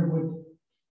your mother would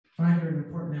find her an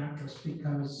important actress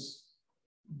because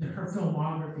her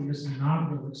filmography is not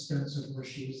real extensive where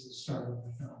she is the star of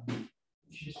the film.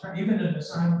 She's even in the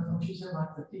silent film, she's in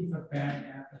like The Thief of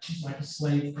Baghdad, but she's like a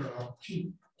slave girl.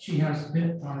 She has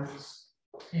bit parts.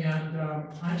 And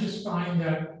I just find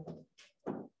that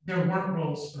there weren't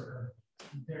roles for her.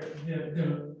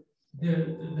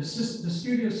 The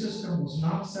studio system was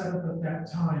not set up at that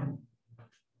time.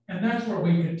 And that's where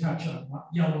we could touch on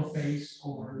Yellowface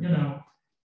or,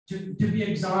 to be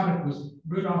exotic was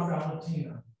Rudolph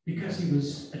Valentino because he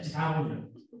was Italian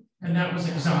and that was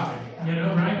exotic,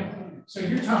 right? So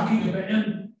you're talking about,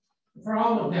 and for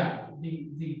all of that,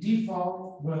 the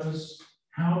default was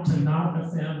how to not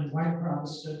offend white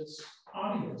Protestants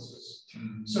audiences.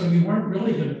 So you weren't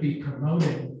really going to be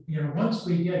promoting, once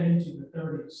we get into the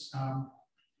 30s,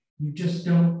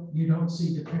 you don't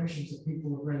see depictions of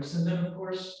people of race. And then of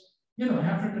course,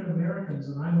 African Americans,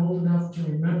 and I'm old enough to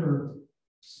remember,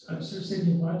 Sir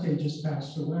Sidney Poitier just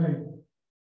passed away.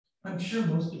 I'm sure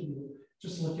most of you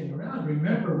just looking around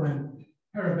remember when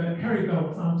Harry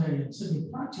Belafonte and Sidney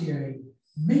Poitier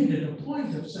made it a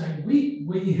point of saying,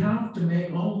 we have to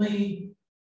make only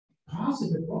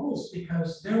positive roles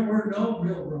because there were no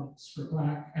real roles for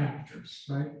Black actors,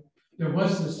 right? There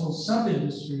was this whole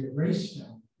sub-industry of race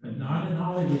film, but not in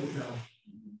Hollywood film.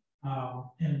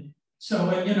 And so,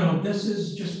 this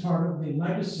is just part of the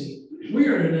legacy. We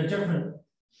are in a different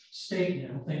state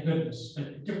now, thank goodness, a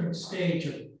different stage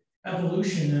of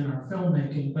evolution in our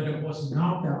filmmaking, but it was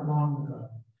not that long ago.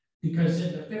 Because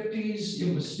in the 50s,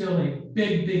 it was still a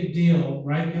big deal,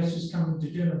 right? Guess who's coming to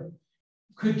dinner?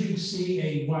 Could you see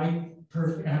a white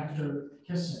actor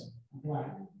kissing a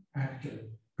Black actor,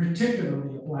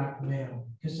 particularly a Black male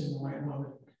kissing a white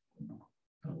woman?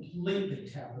 Completely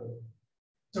taboo.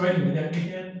 So anyway, that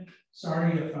again,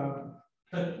 sorry if,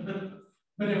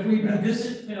 but if we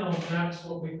revisit film, that's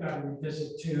what we've got to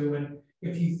revisit too. And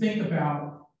if you think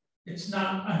about, it's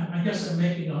not, I guess I'm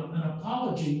making an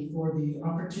apology for the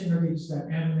opportunities that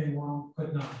Anime Wong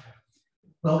could not have.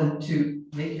 Well, and to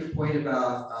make your point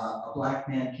about a Black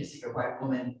man kissing a white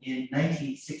woman in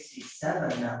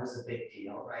 1967, that was a big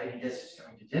deal, right? And Guess Who's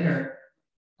Coming to Dinner.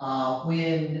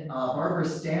 When Barbara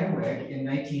Stanwyck in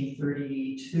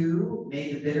 1932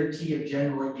 made The Bitter Tea of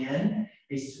General Yin,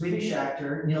 a Swedish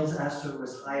actor, Nils Astor,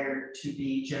 was hired to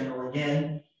be General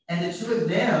Yin, and the two of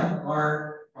them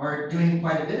are doing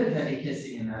quite a bit of heavy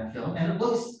kissing in that film, and it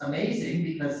looks amazing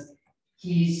because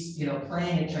he's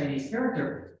playing a Chinese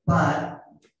character, but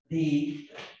the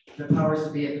powers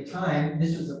that be at the time,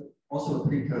 this was also a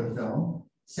pre-code film,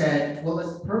 said, well,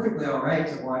 it's perfectly all right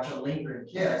to watch a lingering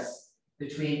kiss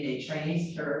between a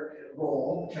Chinese character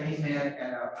role, Chinese man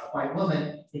and a white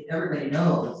woman, if everybody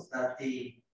knows that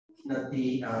the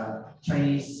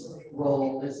Chinese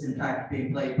role is in fact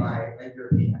being played by a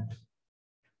European actor.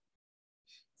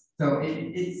 So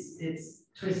it's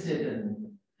twisted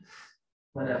and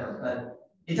whatever, but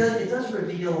it does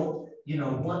reveal,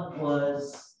 what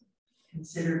was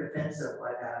considered offensive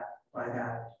by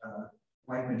that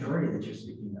white majority that you're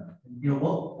speaking of.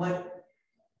 What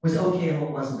was okay and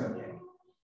what wasn't okay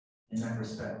in that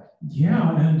respect.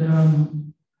 Yeah,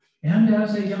 and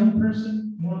as a young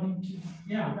person wanting to,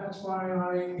 that's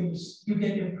why you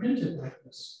get imprinted like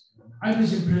this. I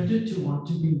was imprinted to want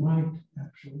to be white,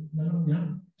 actually.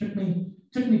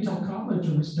 Took me till college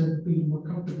and I started being more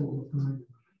comfortable with my.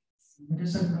 I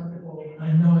guess I'm comfortable.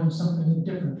 I know I'm something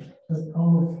different, but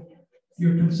all of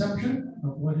your conception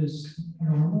of what is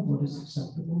normal, what is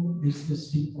acceptable, is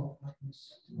this default like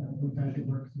this that we've had to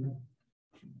work through.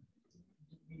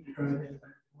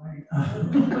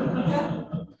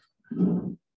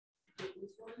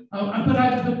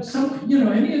 But some, you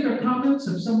know, any other comments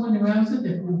of someone who has it?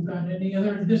 If we've got any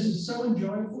other, this is so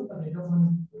enjoyable, but I don't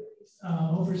want to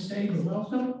overstay the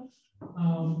welcome.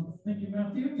 Thank you,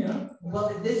 Matthew. Yeah. Well,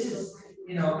 this is,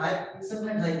 you know,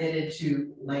 sometimes I get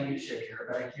into minutia here,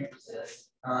 but I can't resist.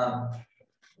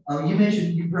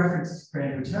 You referenced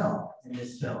Grand Hotel in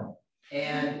this film.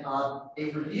 And a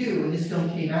review, when this film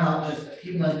came out just a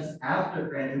few months after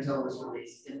Grand Hotel was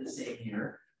released in the same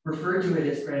year, referred to it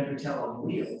as Grand Hotel on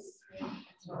Wheels.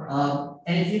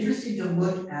 And it's interesting to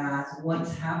look at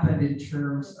what's happened in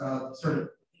terms of sort of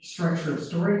structure of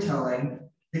storytelling.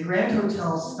 The Grand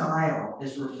Hotel style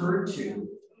is referred to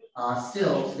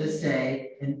still to this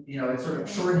day, and you know, it's sort of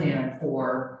shorthand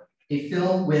for a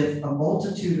film with a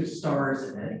multitude of stars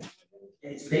in it.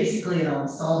 It's basically an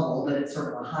ensemble, but it's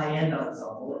sort of a high-end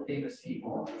ensemble of famous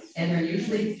people. And they're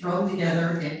usually thrown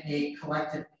together in a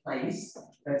collective place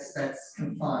that's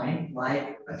confined,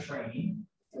 like a train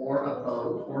or a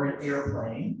boat or an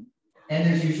airplane. And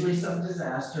there's usually some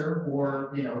disaster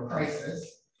or, you know,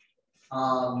 crisis.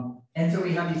 And so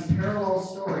we have these parallel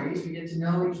stories. We get to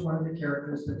know each one of the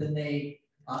characters, but then they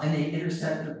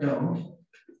intersect or don't.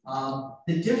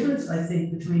 The difference, I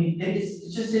think, between,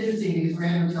 it's just interesting because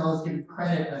Grand Hotel is given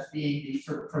credit as being the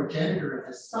sort of progenitor of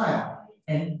this style.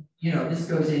 And, you know, this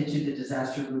goes into the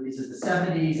disaster movies of the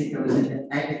 70s. It goes into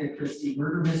Agatha Christie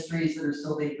murder mysteries that are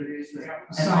still being produced with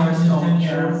and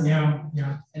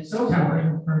so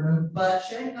forth. But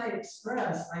Shanghai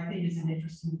Express, I think, is an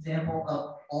interesting example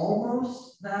of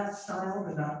almost that style,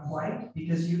 but not quite,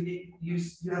 because you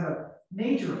have a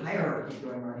major hierarchy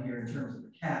going on here in terms of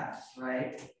the cast,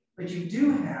 right? But you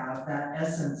do have that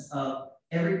essence of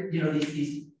a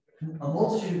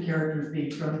multitude of characters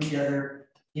being thrown together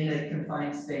in a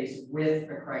confined space with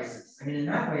a crisis. I mean, in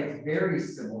that way, it's very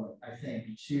similar, I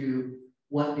think, to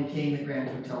what became the Grand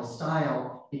Hotel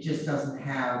style. It just doesn't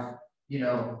have, you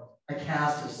know, a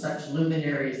cast of such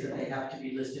luminaries that they have to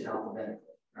be listed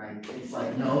alphabetically, right? It's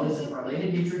like, no, this is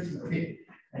Marlene Dietrich's movie,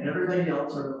 and everybody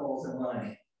else sort of falls in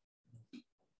line.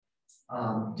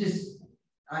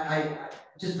 I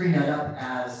just bring that up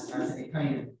as a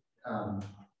kind of,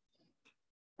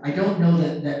 I don't know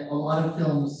that a lot of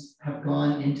films have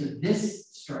gone into this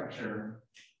structure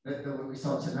that what we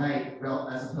saw tonight,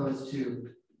 as opposed to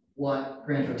what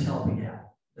Grand Hotel began.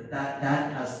 That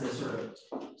has this sort of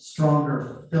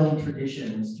stronger film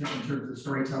traditions in terms of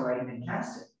storytelling and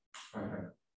casting.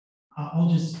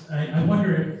 I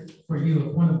wonder if for you,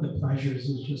 if one of the pleasures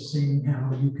is just seeing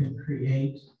how you can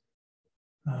create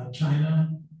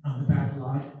China on the back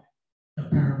lot of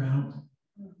Paramount,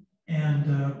 and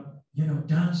you know,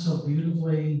 done so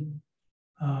beautifully.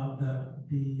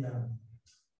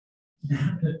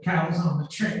 The cows on the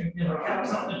train, you know,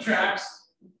 cows on the tracks,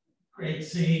 great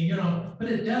scene, you know, but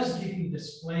it does give you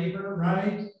this flavor,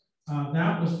 right?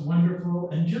 That was wonderful,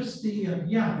 and just the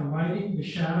lighting, the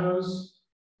shadows,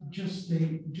 just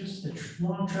the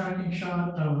long tracking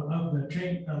shot of the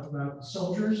train of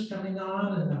soldiers coming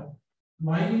on, and the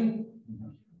lighting,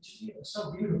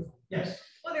 so beautiful. Yes.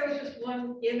 Well, there was just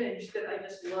one image that I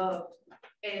just loved,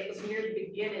 and it was near the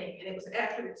beginning, and it was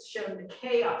after it's shown the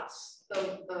chaos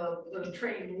of the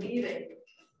train leaving.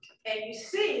 And you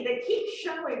see, they keep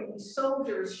showing these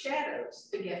soldiers' shadows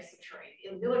against the train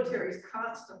in militaries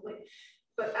constantly.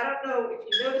 But I don't know if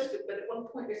you noticed it, but at one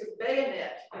point there's a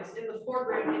bayonet, and it's in the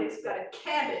foreground, and it's got a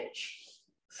cabbage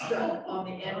stuck on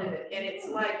the end of it. And it's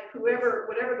like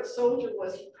whatever the soldier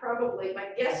was, he probably, my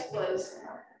guess was,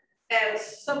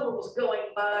 as someone was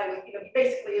going by, you know,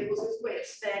 basically it was his way of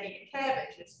snagging a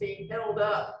cabbage. It's being held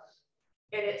up,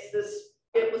 and it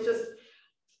was just,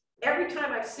 every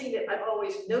time I've seen it, I've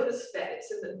always noticed that. It's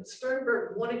in the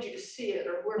Sternberg wanted you to see it,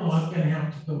 or where I'm gonna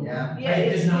have to go. Yeah. Yeah,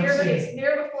 it's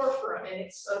near the forefront, and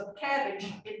it's a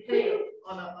cabbage impaled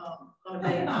on a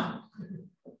bayonet.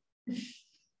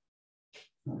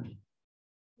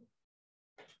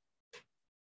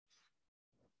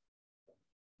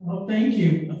 Well, thank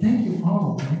you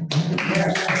all.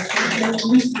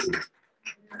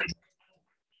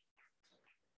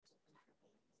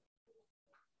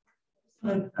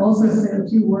 I'd also say a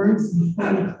few words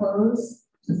before we close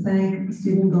to thank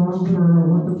Stephen Gong for a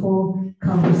wonderful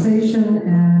conversation,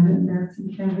 and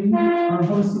Nancy Kennedy, our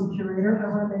hosting curator. I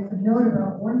want to make a note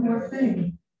about one more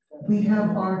thing. We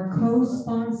have our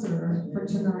co-sponsor for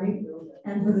tonight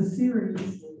and for the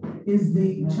series is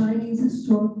the Chinese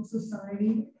Historical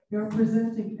Society. They're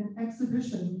presenting an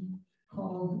exhibition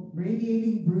called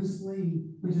Radiating Bruce Lee,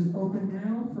 which is open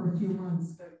now for a few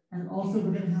months. And also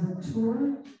we're going to have a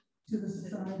tour to the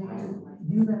society to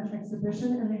view that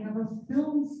exhibition, and they have a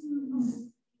film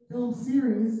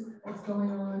series that's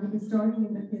going on. It's starting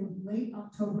in late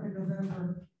October and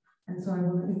November, and so I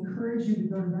want to encourage you to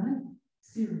go to that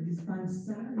series on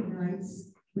Saturday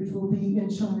nights, which will be in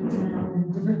Chinatown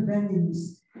and different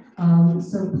venues.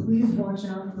 So please watch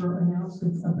out for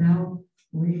announcements about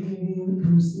radiating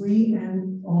Bruce Lee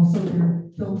and also their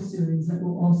film series that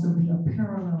will also be a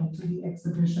parallel to the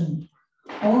exhibition.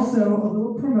 Also, a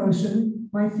little promotion.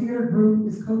 My theater group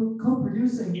is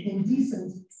co-producing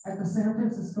Indecent at the San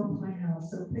Francisco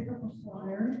Playhouse. So pick up a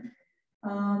flyer.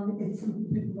 It's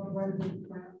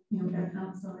right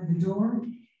outside the door.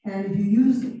 And if you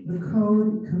use the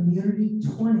code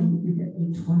community20, you get a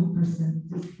 20%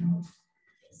 discount.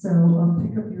 So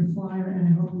pick up your flyer, and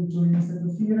I hope you'll join us at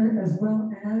the theater as well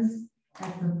as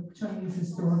at the Chinese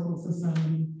Historical Society.